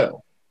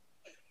show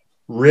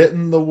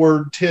written the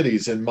word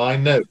titties in my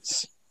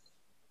notes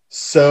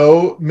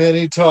so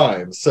many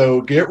times.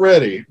 So get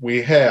ready.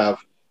 We've got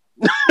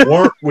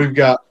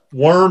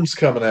worms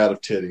coming out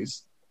of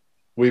titties.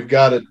 We've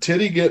got a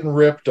titty getting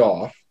ripped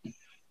off.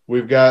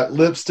 We've got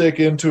lipstick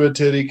into a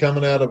titty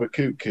coming out of a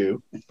cuckoo.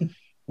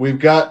 We've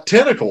got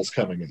tentacles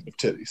coming out of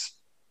titties.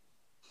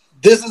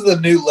 This is the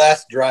new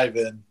Last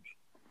Drive-In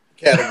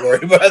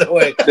category, by the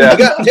way. Yeah. We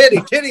got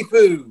titty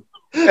foo.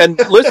 And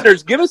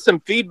listeners, give us some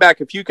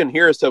feedback if you can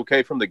hear us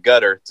okay from the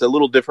gutter. It's a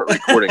little different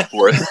recording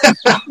for us.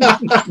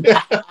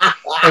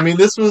 I mean,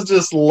 this was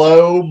just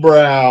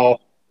lowbrow,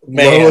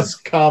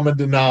 lowest common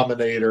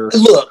denominator.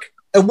 Look,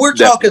 and we're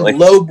talking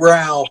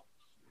lowbrow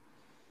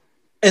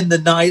in the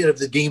Night of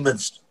the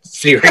Demons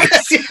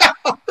series. Yeah,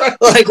 right.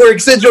 Like, we're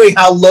accentuating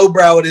how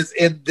lowbrow it is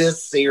in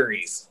this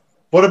series.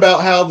 What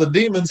about how the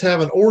demons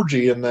have an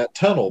orgy in that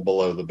tunnel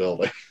below the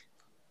building?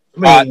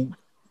 I mean,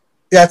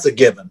 that's a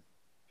given.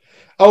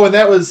 Oh, and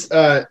that was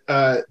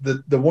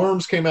the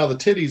worms came out of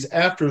the titties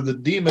after the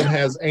demon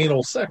has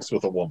anal sex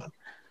with a woman.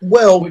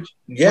 Well, which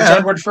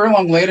Edward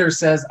Furlong later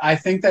says, I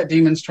think that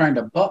demon's trying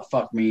to butt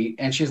fuck me.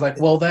 And she's like,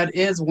 well, that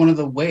is one of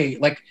the ways.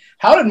 Like,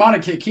 how did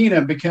Monica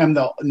Keena become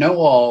the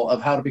know-all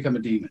of how to become a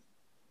demon?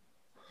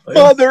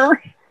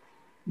 Mother!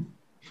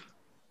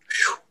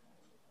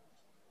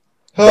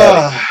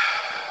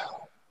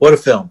 What a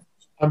film.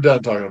 I'm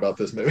done talking about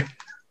this movie.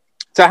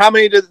 So how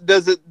many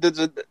does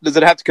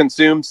it have to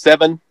consume?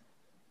 7?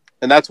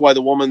 And that's why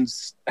the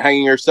woman's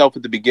hanging herself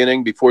at the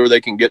beginning before they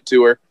can get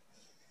to her.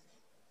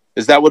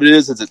 Is that what it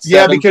is? Is it 7?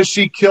 Yeah, because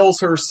she kills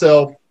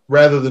herself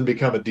rather than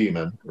become a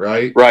demon,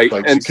 right? Right.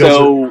 Like and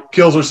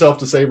kills herself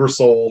to save her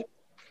soul.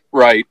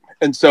 Right.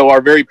 And so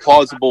our very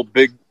plausible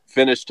big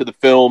finish to the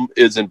film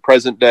is in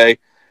present day.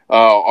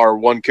 Our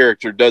one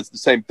character does the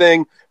same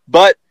thing,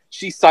 but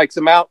she psychs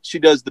him out. She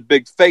does the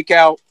big fake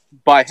out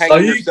by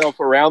hanging herself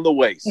around the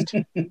waist.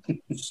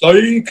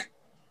 Psych.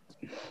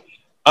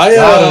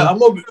 I'm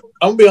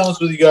gonna be honest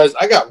with you guys.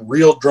 I got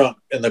real drunk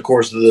in the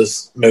course of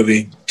this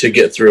movie to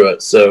get through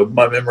it, so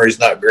my memory's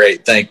not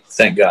great. Thank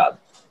God.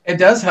 It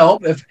does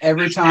help if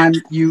every time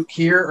you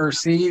hear or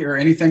see or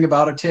anything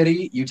about a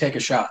titty, you take a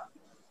shot.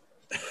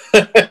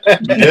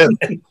 Yeah.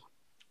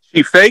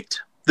 She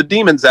faked the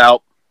demons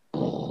out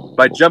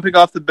by jumping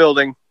off the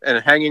building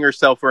and hanging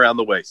herself around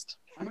the waist.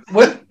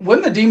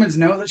 Wouldn't the demons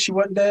know that she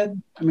wasn't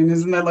dead? I mean,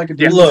 isn't that like a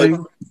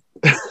demon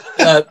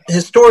thing?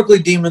 Historically,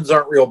 demons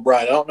aren't real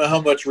bright. I don't know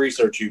how much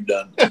research you've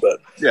done, but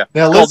yeah.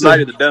 Now It's called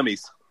Night of the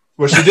Dummies.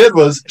 What she did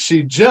was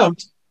she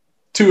jumped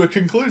to a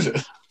conclusion.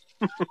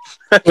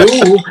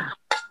 Ooh.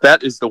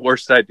 That is the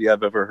worst idea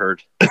I've ever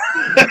heard.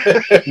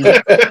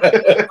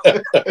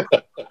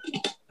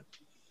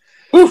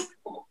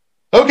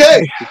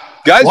 Okay,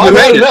 Guys, well, we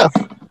I've made had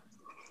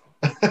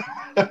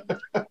it.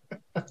 enough.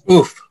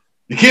 Oof.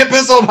 You can't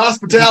piss on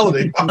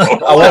hospitality. I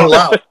won't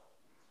allow it.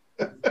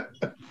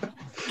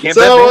 Can't bet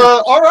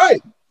So, all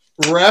right,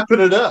 wrapping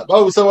it up.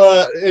 Oh,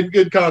 so in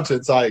good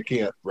conscience, I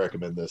can't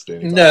recommend this to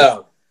anybody.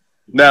 No.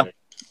 No.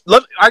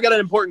 I got an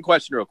important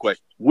question real quick.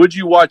 Would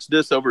you watch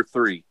this over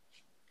 3?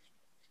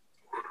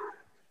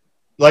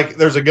 Like,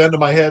 there's a gun to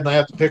my head and I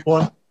have to pick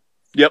one?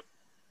 Yep.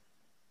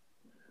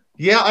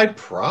 Yeah, I'd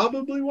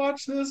probably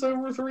watch this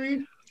over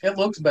 3. It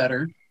looks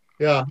better.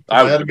 Yeah,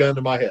 I I had a would. gun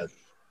to my head.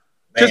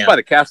 Just Man. by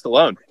the cast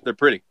alone. They're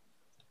pretty.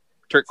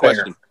 Trick Fair.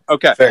 question.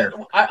 Okay. Fair.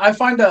 I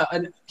find the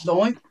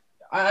only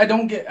I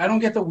don't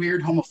get the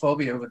weird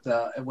homophobia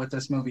with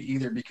this movie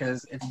either,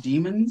 because it's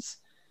demons,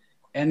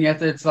 and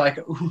yet it's like,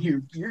 ooh,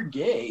 you're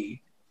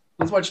gay.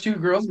 Let's watch 2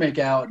 girls make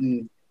out,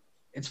 and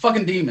it's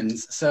fucking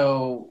demons.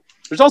 So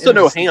There's also It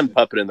no was- hand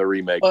puppet in the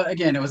remake. but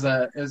again, it was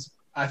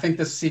I think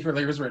this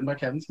secretly was written by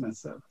Kevin Smith,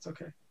 so it's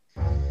okay.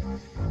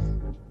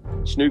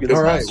 Snoogan is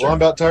All right, monster. well, I'm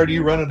about tired of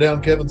you running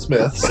down Kevin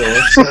Smith, so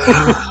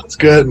let's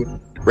go ahead and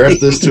wrap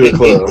this to a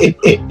close.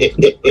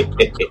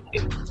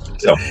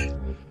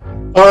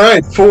 All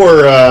right,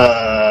 for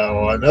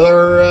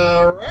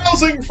another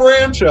rousing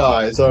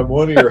franchise, I'm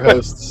one of your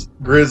hosts,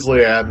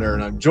 Grizzly Abner,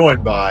 and I'm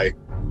joined by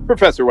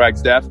Professor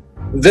Wagstaff.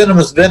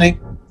 Venomous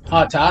Vinny.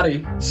 Hot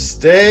toddy.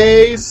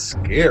 Stay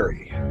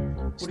Scary.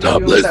 What are you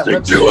doing with that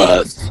lipstick?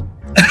 us.